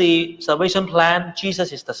plan,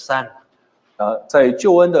 Jesus is the Son. 在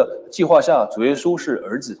救恩的计划下，主耶稣是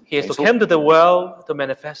儿子， He 没 has to 错， come to the world to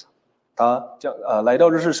manifest. 他将来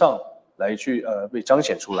到这世上来去被彰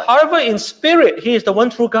显出来。 However, in spirit, He is the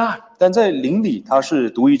one true God. 但在灵里，他是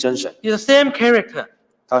独一真神， He's the same character,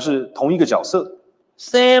 他是同一个角色，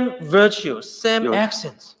 same virtues, same Yo.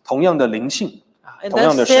 accents, 同样的灵性， and 同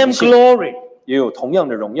样 then 的 same 神性， glory. 也有同样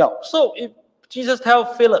的荣耀。 So if Jesus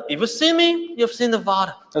tells Philip, if you see me, you've seen the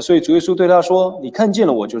Father. 那所以主耶稣对他说：“你看见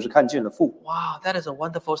了我，就是看见了父。 Wow, that is a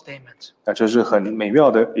wonderful statement. ”那这是很美妙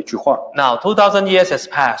的一句话。 Now, 2,000 years has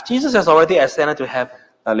passed. Jesus has already ascended to heaven.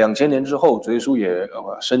 那2000年之后，主耶稣也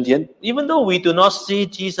升天。 Even though we do not see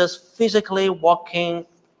Jesus physically walking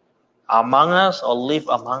among us or live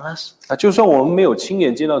among us, 那就算我们没有亲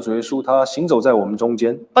眼见到主耶稣，他行走在我们中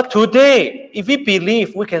间， but today, if we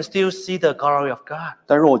believe, we can still see the glory of God.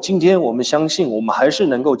 但如果今天我们相信，我们还是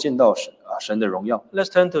能够见到神的荣耀。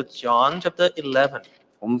 Let's turn to John chapter 11.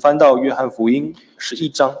 我们翻到约翰福音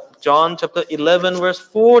11章， John chapter 11, verse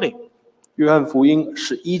 40. 约翰福音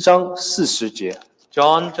11章40节。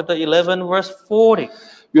 John chapter 11, verse 40.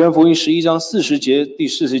 约翰福音11章40节，第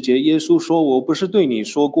40节，耶稣说：“我不是对你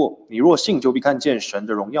说过，你若信，就必看见神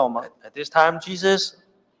的荣耀吗？” At this time, Jesus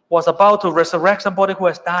was about to resurrect somebody who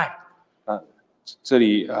has died. 这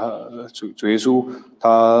里主耶稣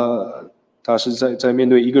他是在面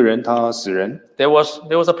对一个人，他死人。 There was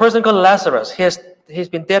a person called Lazarus. He's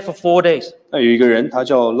been dead for 4 days. 那有一个人，他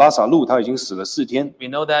叫拉撒路，他已经死了4天。 We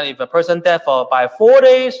know that if a person dead by 4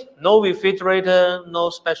 days, no refrigerator, no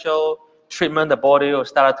special treatment, the body will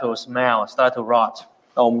start to smell, start to rot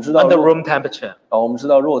那我们知道 under room temperature. 我们知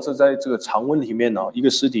道，如果在这个常温里面呢，一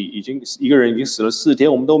个人已经死了4天，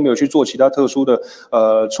我们都没有去做其他特殊的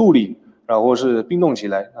处理，然后是冰冻起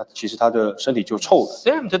来，那其实他的身体就臭了。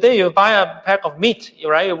 Same today, you buy a pack of meat,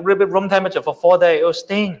 right? You leave it room temperature for 4 days, it will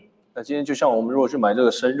stain. 那今天就像我们如果去买这个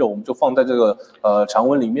生肉，我们就放在这个常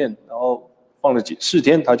温里面，然后放了4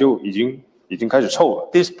天，它就已经开始臭了。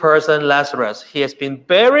 This person, Lazarus, he has been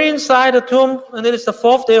buried inside the tomb, and it is the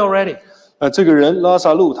 4th day already. 这个人拉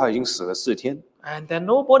撒路他已经死了4天， And then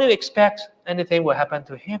nobody expects anything will happen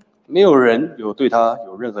to him. 没有人对他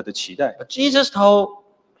有任何的期待。 But Jesus told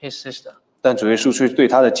his sister, 但主耶稣却对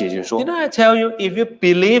他的姐姐说 Didn't I tell you, if you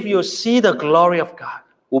believe, you'll see the glory of God?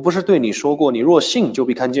 我不是对你说过，你若信，就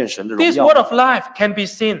必看见神的荣 This 耀。 word of life can be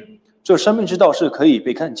seen 这生命之道是可以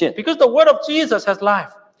被看见， because the word of Jesus has life.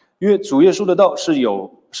 因为主耶稣的道是有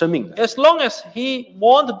生命的。 As long as he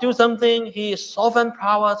wants to do something, he is sovereign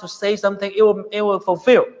power to say something, it will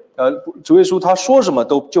fulfill. 主耶稣他说什么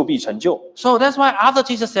就必成就。 So that's why after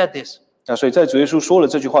Jesus said this, 所以在主耶稣说了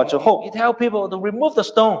这句话之后， he tell people to remove the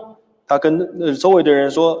stone. 他跟周围的人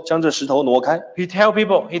说，将这石头挪开。 He tell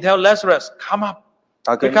Lazarus, come up,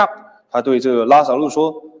 他 wake up. 对这个拉撒路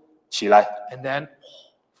说，起来。 And then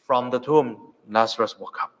from the tomb, Lazarus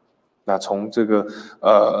woke up. 那从这个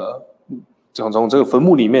从这个坟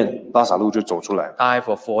墓里面，拉撒路就走出来了。 died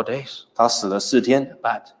for 4 days, 他死了4天，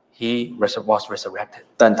 but he was resurrected.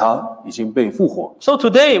 但他已经被复活。 So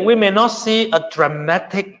today we may not see a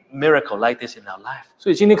dramatic miracle like this in our life.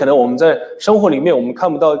 所以今天可能我们在生活里面，我们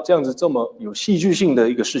看不到这样子这么有戏剧性的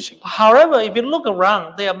一个事情。 However, if you look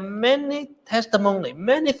around, there are many testimony,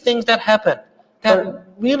 many things that happen that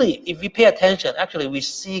really, if we pay attention, actually we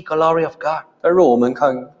see glory of God. 但若我们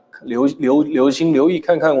留心留意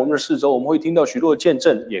看看我们的四周，我们会听到许多的见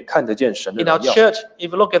证，也看得见神的 In our 荣耀。 church, if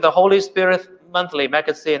you look at the Holy Spirit monthly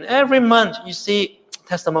magazine, every month you see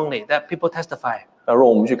testimony that people testify. 那若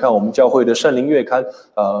我们去看我们教会的圣灵月刊，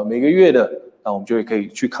每个月的，那我们就会可以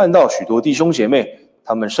去看到许多弟兄姐妹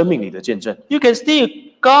他们生命里的见证。 You can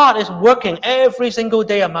see God is working every single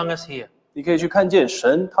day among us here. 你可以去看见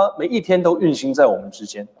神，他每一天都运行在我们之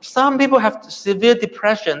间。 Some people have severe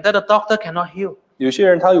depression that the doctor cannot heal. 有些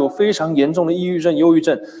人他有非常严重的抑郁症、忧郁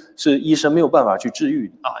症，是医生没有办法去治愈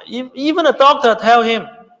的。Even the doctor tell him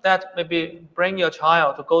that maybe bring your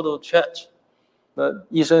child to go to church. 那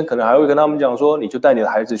医生可能还会跟他们讲说，你就带你的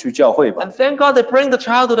孩子去教会吧。 And thank God they bring the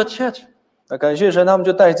child to the church. 那感谢神，他们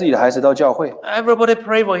就带自己的孩子到教会。 Everybody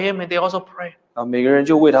pray for him and they also pray. 每个人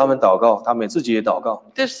就为他们祷告，他们自己也祷告。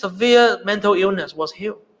 This severe mental illness was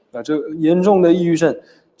healed. 那这严重的抑郁症、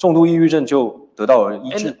重度抑郁症就得到了医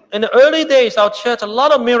治。 In the early days, our church, a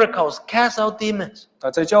lot of miracles, cast out demons.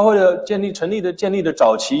 在教会的建立的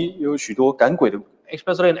早期，有许多赶鬼的，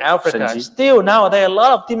 Especially in Africa. 神迹。 Still nowadays, a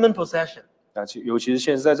lot of demon possession. 尤其是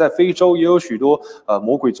现在在非洲也有许多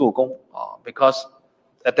魔鬼做工。 Because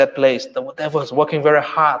at that place, the devil is working very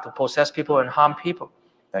hard to possess people and harm people.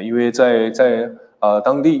 因为在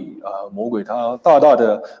当地魔鬼他大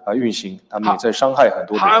的运行，他们也在伤害很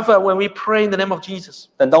多人。 However, when we pray in the name of Jesus,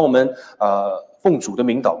 但当我们奉主的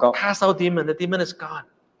名祷告， cast out demon, the demon is gone.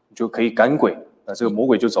 就可以赶鬼，那这个魔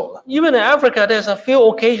鬼就走了。 Even in Africa, there's a few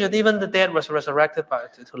occasions even the dead was resurrected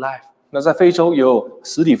to life. 那在非洲也有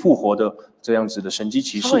死里复活的这样子的神迹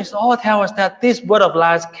奇 So 事， it's all tell us that this word of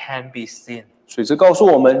life can be seen. 所以这告诉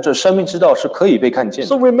我们，这生命之道是可以被看见的。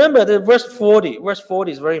 So remember the verse 40. Verse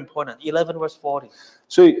 40 is very important. 11 verse 40.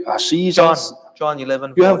 所以11章 John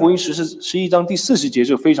 11. 约翰福音11章第40节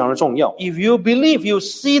就非常的重要。 If you believe, you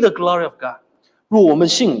see the glory of God. 若我们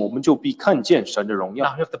信，我们就必看见神的荣耀。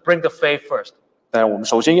 Now you have to bring the faith first. 但我们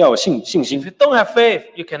首先要有信 If 心。 you don't have faith,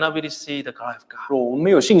 you cannot really see the glory of God. 若我们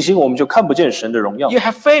没有信心，我们就看不见神的荣耀。 You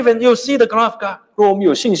have faith and you'll see the glory of God. 若我们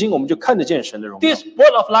有信心，我们就看得见神的荣耀。 This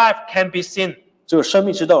word of life can be seen. 这个生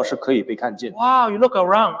命之道是可以被看见。 Wow, you look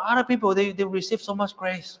around, other people, they receive so much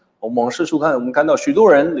grace. 我们往世处看，我们看到许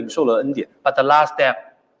多人领受了恩典， But the last step,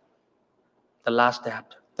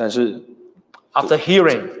 但是 after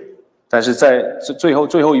hearing, 在最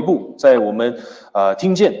后一步，在我们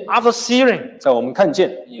听见， after seeing, 在我们看见，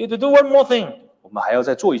 you have to do one more thing. 我们还要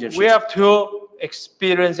再做一件事 We 情， have to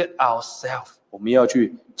experience it ourselves. 我们要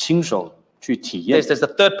去亲手去体验。 This is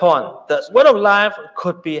the third point. The word of life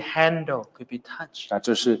could be handled, could be touched. 那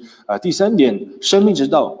这是第3点，生命之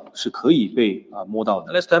道是可以被摸到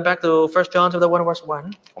的。 Let's turn back to 1 John chapter 1 verse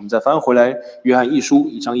 1. 我们再翻回来，约翰一书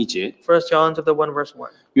1章1节， 1 John chapter 1 verse 1.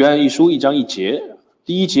 约翰一书1章1节，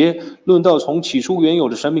第1节论到从起初原有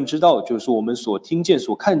的生命之道，就是我们所听见、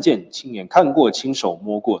所看见、亲眼看过、亲手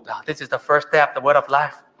摸过的。 Now, this is the first step, the word of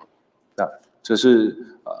life. 那这是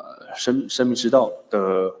生命之道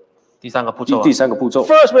的第三个步骤。第3个步骤。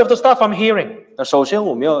 First, we have to start from hearing. 那首先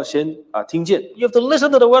我们要先听见， You have to listen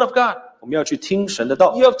to the word of God. 我们要去听神的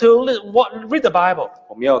道， You have to read the Bible.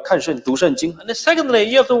 我们要读圣经。 And then secondly,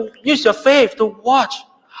 you have to use your faith to watch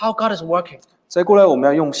how God is working. 再过来，我们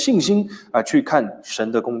要用信心去看神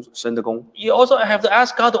的工。 You also have to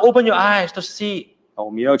ask God to open your eyes to see. 我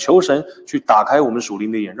们也要求神去打开我们属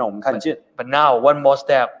灵的眼，让我们看见。 But now, one more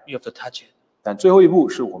step, you have to touch it. 但最后一步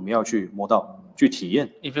是我们要去摸到、去体验。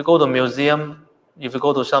 If you go to a museum, if you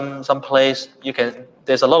go to some place,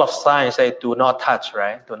 there's a lot of signs say do not touch,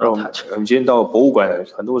 right? Do 我 not 们 touch. 今天到博物馆，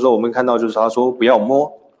很多时候我们看到就是他说不要摸，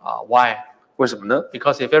 Why? 为什么呢？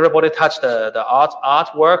 Because if everybody touch the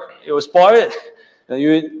artwork, it will spoil it. 因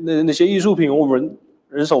为那些艺术品，我们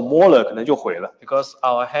人手摸了，可能就毁了。 Because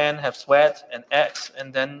our hand have sweat and eggs,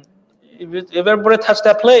 and then if everybody touch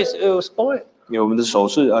that place, it will spoil it. 因为我们的手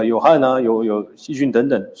是有汗有细菌等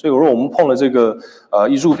等，所以如果我们碰了这个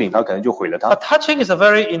艺术品，它可能就毁了它。 But touching is a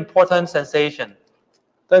very important sensation.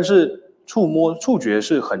 但是触觉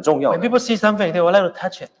是很重要 When 的， people see something, they will like to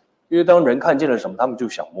touch it. 因为当人看见了什么，他们就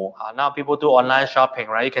想摸。 Now people do online shopping,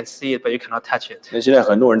 right? You can see it, but you cannot touch it. 那现在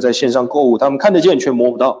很多人在线上购物，他们看得见却摸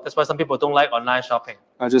不到。 That's why some people don't like online shopping.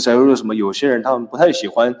 这才会说什么有些人他们不太喜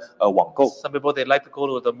欢网购， Some people they like to go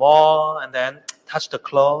to the mall and then touch the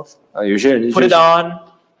clothes, 有些人 put it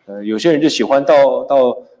on. 有些人就喜欢到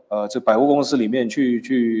这百货公司里面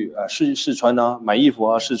去试穿啊，买衣服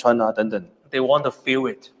啊，试穿啊等等。They want to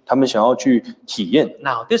feel it. 他们想要去体验。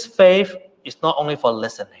Now, this faith is not only for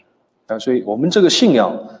listening. 所以我们这个信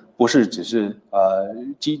仰不是只是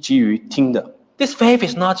基于听的。This faith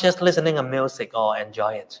is not just listening to music or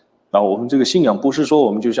enjoy it. 我们这个信仰不是说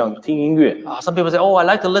我们就像听音乐。Some people say, "Oh, I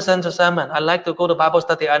like to listen to sermon. I like to go to Bible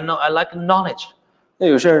study. I like knowledge." 那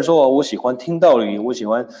有些人说我喜欢听道理，我喜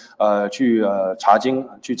欢去查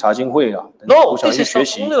经会啊。No, 我想 this 去 is 学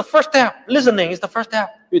习。 only the first step. Listening is the first step.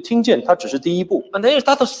 因为听见它只是第一步。And then you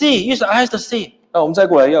start to see. Use your eyes to see. 那我们再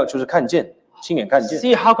过来就是看见，亲眼看见。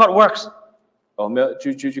See how God works. 我们要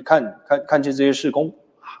去看见这些事工。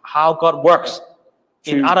How God works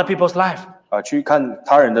in other people's life. 去看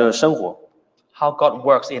他人的生活。How God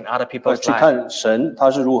works in other people's life. 去看神他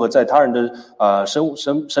是如何在他人的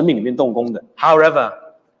生命里面动工的。However,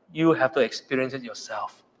 you have to experience it yourself.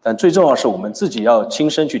 但最重要的是我们自己要亲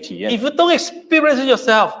身去体验。If you don't experience it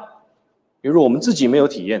yourself, 如果我们自己没有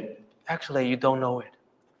体验 actually you don't know it.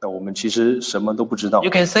 那我们其实什么都不知道。You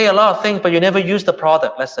can say a lot of things, but you never use the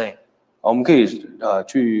product, let's say. 我们可以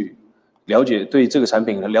去了解对这个产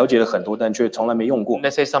品了解了很多，但却从来没用过。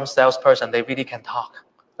Let's say some salesperson, they really can talk.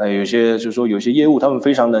 有些就是说有些业务他们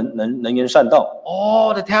非常能言善道。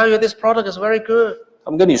Oh, they tell you this product is very good. 他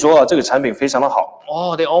们跟你说这个产品非常的好。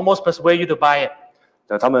Oh, they almost persuade you to buy it.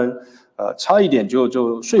 他们差一点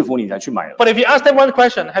就说服你来去买了。But if you ask them one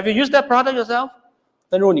question, have you used that product yourself?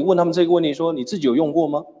 但如果你问他们这个问题，说你自己有用过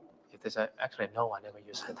吗？ They say, actually, no, I never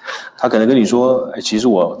used it. 他可能跟你说，其实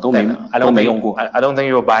我都没用过。I don't think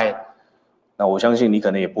you will buy it. 那我相信你可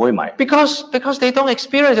能也不会买。Because they don't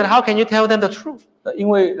experience it, how can you tell them the truth? 因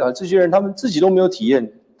为这些人他们自己都没有体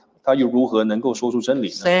验，他又如何能够说出真理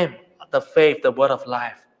呢？ Same, the faith, the word of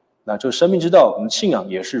life. 那这生命之道，我们信仰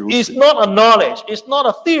也是如此。It's not a knowledge, it's not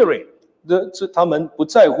a theory. 他们不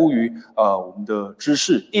在乎于我们的知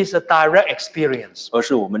识 It's a direct experience. 而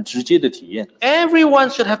是我们直接的体验。 Everyone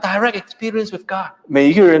should have direct experience with God.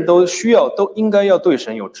 每一个人都应该要对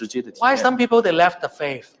神有直接的体 Why 验。 some people they left the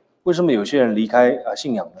faith? 为什么有些人离开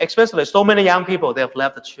信仰呢？ Especially so many young people, they have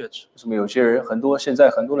left the church. 为什么有些人现在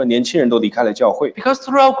很多的年轻人都离开了教会？ Because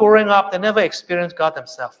throughout growing up, they never experienced God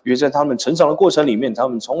themselves. 因为在他们成长的过程里面，他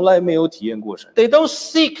们从来没有体验过神。 They don't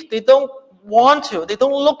seek, they don't want to, they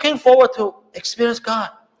don't looking forward to experience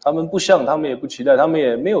God. 他们不想，他们也不期待，他们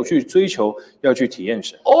也没有去追求要去体验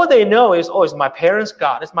神。 All they know is, oh, it's my parents'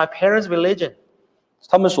 God, it's my parents' religion.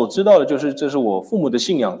 他们所知道的就是这是我父母的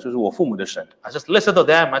信仰，这是我父母的神。 I just listen to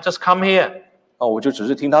them, I just come here. 我就只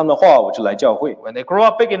是听他们的话，我就来教会。 When they grow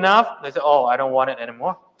up big enough, they say, oh, I don't want it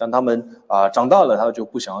anymore. 当他们长大了，他就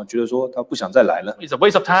不想，觉得说他不想再来了， It's a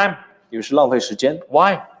waste of time. 因为是浪费时间。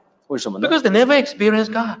 Why? 为什么呢？ Because they never experienced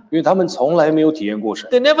God. 因为他们从来没有体验过神，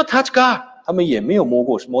 They never touch God. 他们也没有摸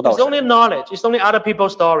到 It's 神。 only knowledge. It's only other people's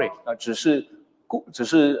story. 只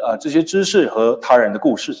是这些知识和他人的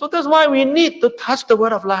故事。 So that's why we need to touch the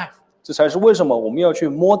word of life. 这才是为什么我们要去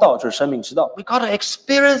摸到这生命之道。 We got to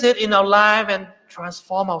experience it in our life and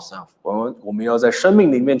transform ourselves. 我们要在生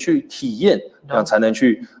命里面去体验，这样才能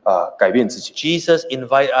去改变自己。 Jesus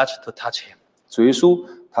invited us to touch him. 主耶稣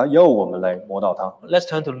他要我们来摸到他。 Let's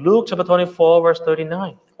turn to Luke chapter 24, verse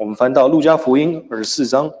 39. 我们翻到路加福音24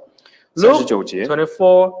章39节。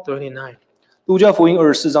 24, 39. 路加福音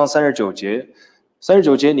24章39节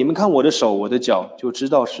，39节，你们看我的手，我的脚，就知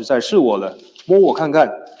道实在是我了。摸我看看，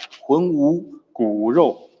魂无骨无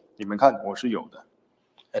肉，你们看我是有的。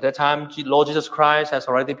 At that time, Lord Jesus Christ has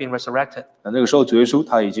already been resurrected. 那个时候，主耶稣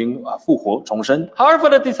他已经复活重生， However,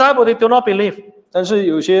 the disciples, they do not believe 但是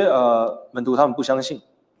有些门徒他们不相信，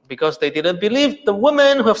 because they didn't believe the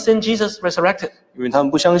women who have seen Jesus resurrected. 因为他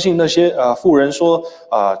们不相信那些妇人说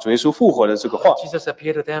主耶稣复活的这个话， Jesus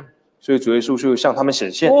appeared to them. 所以主耶稣就向他们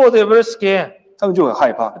显现， Oh, they're very scared. 他们就很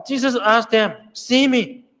害怕。 Jesus asked them, see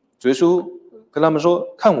me. 主耶稣跟他们说：“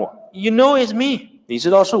看我， You know it's me. 你知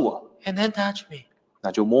道是我， And then touch me.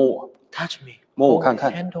 那就摸我， Touch me. 摸我 Hold 看 me,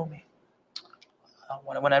 看。” handle me.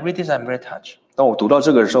 When I read this, I'm very touched. 当我读到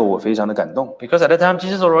这个的时候，我非常的感动， Because at that time,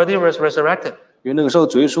 Jesus already was resurrected. 因为那个时候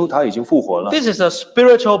主耶稣他已经复活了。 This is a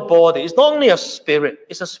spiritual body. It's not only a spirit,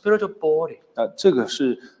 it's a spiritual body. 这个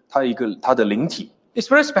是他的灵体， It's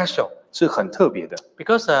very special 是很特别的。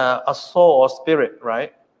 because a soul or spirit,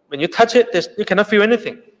 right? When you touch it, you cannot feel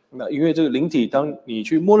anything. 那因为这个灵体，当你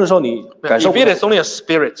去摸的时候，你感受 If 不 it 到， is only a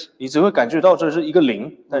spirit, 你只会感觉到这是一个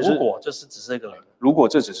灵。但是如果这是只是一个灵，如果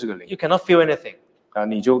这只是个灵 you cannot feel anything.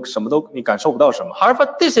 你就什么都你感受不到什么。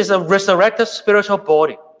 However, this is a resurrected spiritual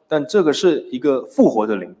body. 但这个是一个复活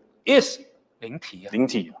的灵， Is 灵体啊灵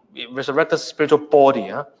体 resurrected spiritual body.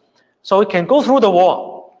 So it can go through the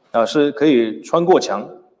wall. 是可以穿过墙，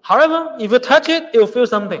 However, if you touch it, you'll feel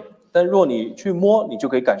something. 但若你去摸，你就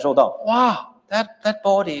可以感受到 Wow, that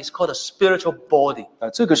body is called a spiritual body.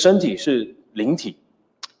 这个身体是灵体。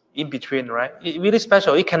 In between, right? It's really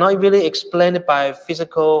special. It cannot really explain it by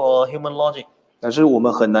physical or human logic. 但是我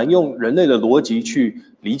们很难用人类的逻辑去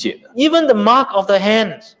理解的。 Even the mark of the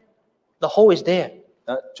hands, the hole is there.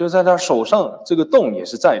 就在他手上，这个洞也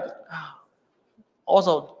是在的。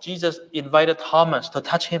 Also, Jesus invited Thomas to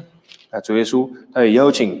touch him. 主耶稣他也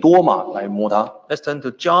邀请多马来摸他。 Let's turn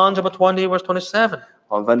to John chapter 20, verse 27.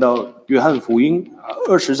 我们翻到约翰福音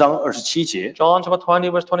20章27节。 John chapter 20,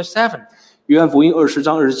 verse 27. 约翰福音20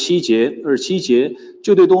章27节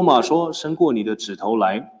就对多马说：“伸过你的指头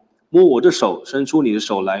来，摸我的手，伸出你的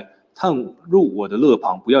手来，探入我的肋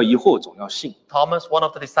旁，不要疑惑，总要信。” Thomas, one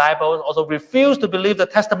of the disciples, also refused to believe the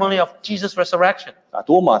testimony of Jesus' resurrection.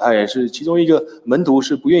 多马他也是其中一个门徒，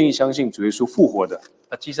是不愿意相信主耶稣复活的。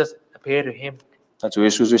 But Jesus appeared to him. 主耶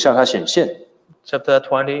稣就向他显现， Chapter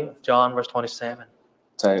 20, John, verse 27.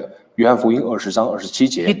 在约翰福音20章27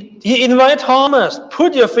节。 He invited Thomas,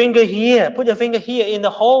 put your finger here in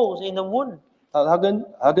the holes, in the wound.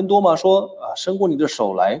 他跟多马说伸过你的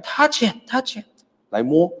手来， Touch it. 来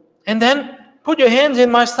摸， And then put your hands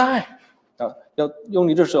in my side. 要用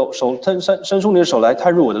你的手伸出你的手来，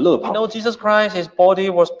探入我的肋 You 旁。 know, Jesus Christ, his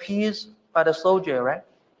body was pierced by the soldier, right?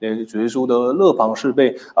 主耶稣的肋旁是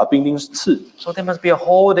被兵丁刺， So there must be a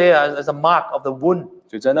hole there as a mark of the wound.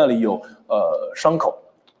 所以在那里有伤口，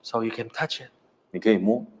 So you can touch it. 你可以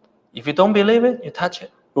摸。 If you don't believe it, you touch it.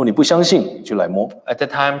 若你不相信，你就来摸。 At that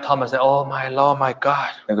time, Thomas said, Oh, my Lord, my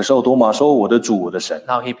God. 那个时候，多马说：“我的主，我的神。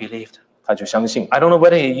 Now he believed. ”他就相信。 I don't know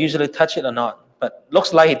whether he usually touch it or not, but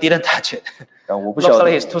looks like he didn't touch it. 我不 Looks 晓 like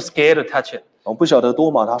得， he's too scared to touch it. 我不晓得多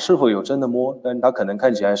马他是否有真的摸，但他可能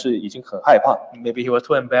看起来是已经很害怕， Maybe he was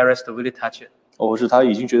too embarrassed to really touch it. 或是他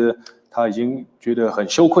已经觉得很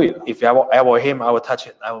羞愧了。 If I were him, I would touch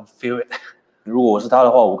it. I would feel it. 如果我是他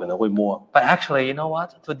的话，我可能会摸。 But actually, you know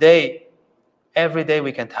what? Today, every day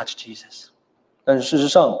we can touch Jesus. 但是事实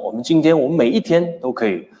上，我们每一天都可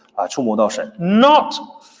以触摸到神。 Not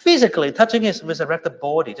physically touching his resurrected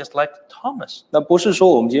body, just like Thomas. 那不是说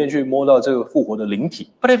我们今天去摸到这个复活的灵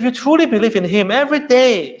体， But if you truly believe in him, every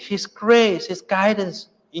day, his grace, his guidance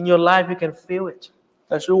in your life, you can feel it.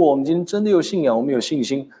 但是如果我们今天真的有信仰，我们有信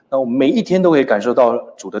心，那我们每一天都可以感受到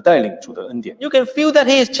主的带领、主的恩典， You can feel that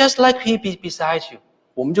he is just like he beside you.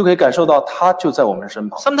 我们就可以感受到他就在我们身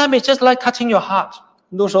旁。 Sometimes it's just like touching your heart,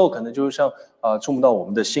 很多时候可能就像触摸到我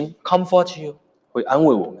们的心， comfort you, 会安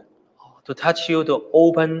慰我们， to touch you, to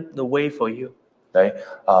open the way for you. 来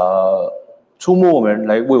触摸我们，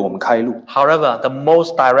来为我们开路。 However, the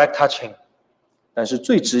most direct touching, 但是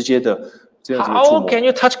最直接的这样子的触 how 摸， can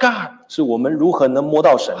you touch God? 是我们如何能摸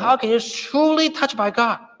到神， How can you truly touch by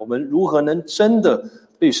God? 我们如何能真的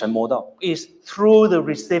被神摸到， Is through the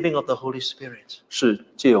receiving of the Holy Spirit. 是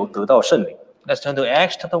借由得到圣灵。 Let's turn to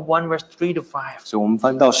Acts chapter 1, verse 3 to 5. 所以我们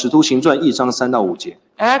翻到《使徒行传》1章3到5节，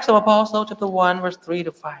 Acts of Apostles chapter 1, verse 3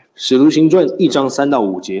 to 5. 《使徒行传》1章3到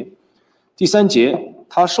5节，第3节，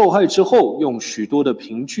他受害之后，用许多的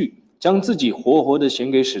凭据，将自己活活的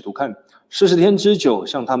显给使徒看，40天之久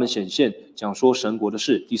向他们显现，讲说神国的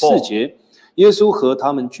事。第4节，耶稣和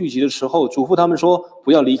他们聚集的时候，嘱咐他们说：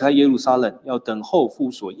不要离开耶路撒冷，要等候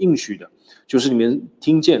父所应许的，就是你们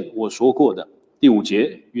听见我说过的。第5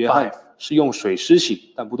节，约翰是用水施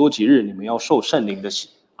洗，但不多几日，你们要受圣灵的洗。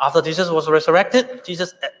 After Jesus was resurrected,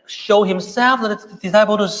 Jesus showed himself to the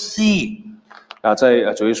disciples to see.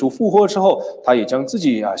 在主耶稣复活之后，他也将自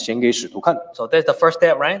己显给使徒看。 So that's the first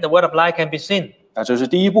step, right? The word of life can be seen. 这是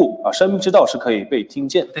第一步生命之道是可以被听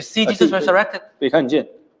见、 To see Jesus resurrected. 被看见，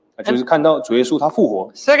就是看到主耶稣他复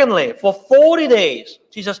活。 Secondly, for 40 days,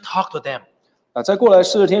 Jesus talked to them. 再过来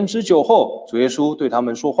40天之久后，主耶稣对他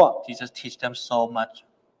们说话， Jesus teach them so much.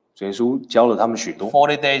 主耶稣教了他们许多。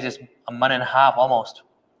 40 days is a month and a half almost.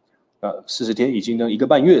 40天已经1个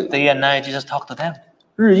半月了， Day and night, Jesus talked to them.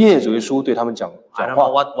 日夜主耶稣对他们讲 I don't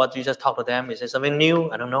know 话。 what Jesus talked to them. Is it something new?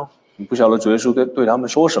 I don't know. 你不晓得主耶稣对他们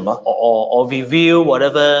说什么， Or review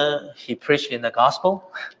whatever he preached in the gospel.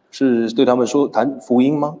 是对他们说谈福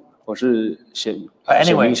音吗？或是显 But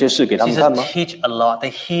明 anyway, 一些事给他们 Jesus 看吗？ teach a lot.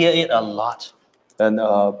 They hear it a lot. 但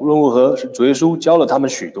不论如何，主耶稣教了他们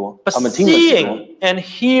许多， But 他们听了许多。 seeing and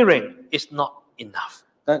hearing is not enough.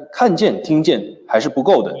 但看见、听见还是不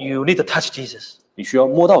够的， You need to touch Jesus. 你需要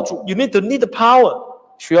摸到主， You need the power,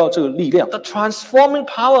 需要这个力量， the transforming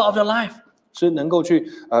power of your life. 是能够去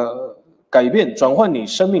改变、转换你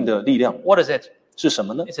生命的力量。 What is it? 是什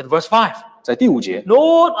么呢？ It's in verse 5. 在第5节，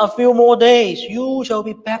 Lord, a few more days, you shall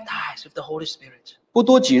be baptized with the Holy Spirit. 不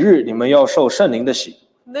多几日，你们要受圣灵的洗。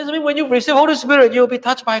 Doesn't mean when you receive Holy Spirit, you'll be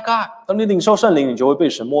touched by God. 当你领受圣灵，你就会被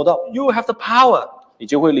神摸到， You will have the power. 你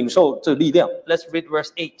就会领受这力量。 Let's read verse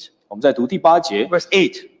 8. 我们再读第8节， Verse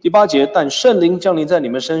 8. 第8节，但圣灵降临在你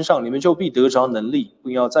们身上，你们就必得着能力，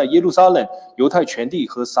并要在耶路撒冷、犹太全地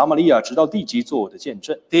和撒玛利亚直到地极做我的见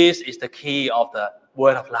证。 This is the key of the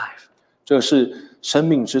word of life. 这是生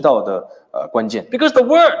命之道的关键， Because the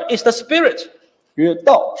word is the Spirit. 因为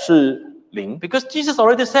道是灵， Because Jesus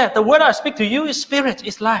already said, the word I speak to you is Spirit,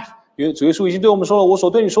 is life. 因为主耶稣已经对我们说了，我所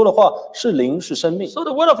对你说的话是灵，是生命。 So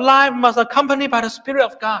the word of life must accompany by the Spirit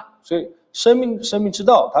of God. 所以生命之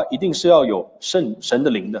道，它一定是要有神的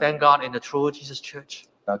灵的。 Thank God in the true Jesus Church.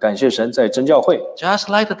 感谢神在真教会 Just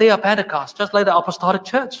like the day of Pentecost, just like the apostolic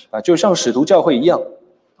church. 就像使徒教会一样，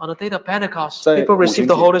 On the day of Pentecost, 在 people receive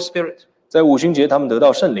the Holy Spirit. 在五旬节他们得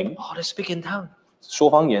到圣灵， Oh, they speak in tongues. 说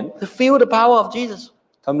方言， They feel the power of Jesus.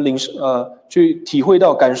 他们去体会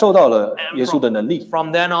到、感受到了耶稣的能力。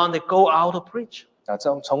 From then on, they go out to preach.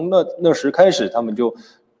 从那时开始，他们就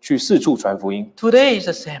去四处传福音。 Today is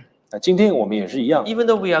the same. 今天我们也是一样。 Even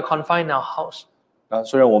though we are confined in our house.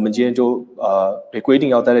 虽然我们今天就被规定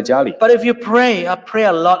要待在家里， But if you pray, I pray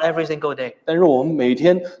a lot every single day. 但是我们每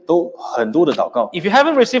天都很多的祷告。 If you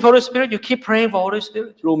haven't received Holy Spirit, you keep praying for Holy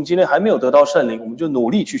Spirit. 如果我们今天还没有得到圣灵，我们就努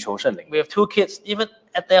力去求圣灵。 We have 2 kids. Even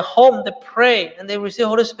at their home, they pray and they receive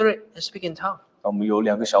Holy Spirit and speak in tongues. 我们有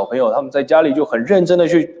2个小朋友，他们在家里就很认真的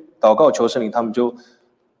去祷告求圣灵，他们就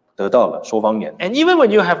得到了说方言。 And even when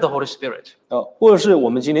you have the Holy Spirit, 或者是我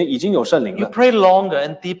们今天已经有圣灵 you 了， pray longer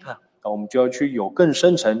and deeper. 我们就要去有更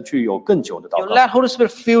深沉、去有更久的 You 祷告， let Holy Spirit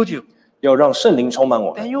fill you. 要让圣灵充满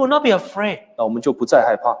我们， Then you will not be afraid. 那我们就不再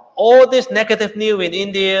害怕。 All this negative news in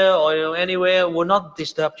India or anywhere will not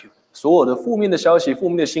disturb you. 所有的负面的消息、负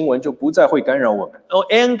面的新闻就不再会干扰我们， Or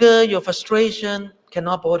anger, your frustration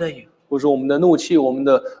cannot bother you. 或者说我们的怒气、我们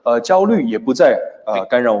的焦虑也不再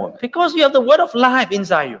干扰我们， Because you have the word of life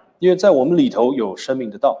inside you. 因为在我们里头有生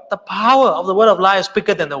命的道。 The power of the word of life is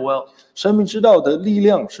bigger than the world. 生命之道的力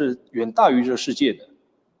量是远大于这世界的，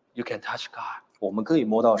 You can touch God. 我们可以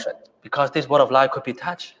摸到神， Because this word of life could be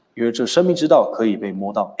touched. 因为这生命之道可以被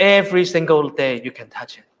摸到， Every single day you can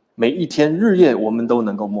touch it. 每一天日夜我们都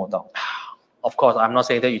能够摸到。 Of course, I'm not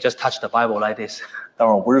saying that you just touch the Bible like this. 当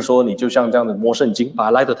然，我不是说你就像这样子摸圣经， But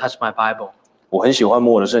I like to touch my Bible. 我很喜欢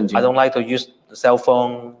摸我的圣经 I，don't like to use the cell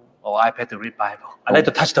phone or iPad to read Bible. I like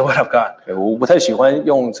to touch the word of God. 我不太喜欢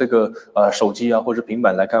用这个手机啊或者平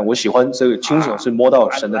板来看，我喜欢这个亲手是摸到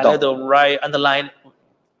I 神的道 like。to write, underline,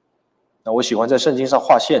 那我喜欢在圣经上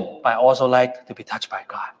划线， but I also like to be touched by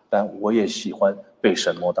God. 但我也喜欢被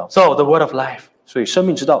神摸到。 So the word of life, 所以生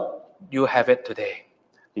命之道， you have it today.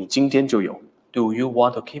 你今天就有， Do you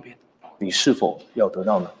want to keep it? 你是否要得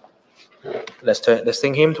到呢？ Let's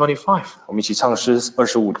sing hymn 25. 我们一起唱诗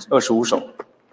25首。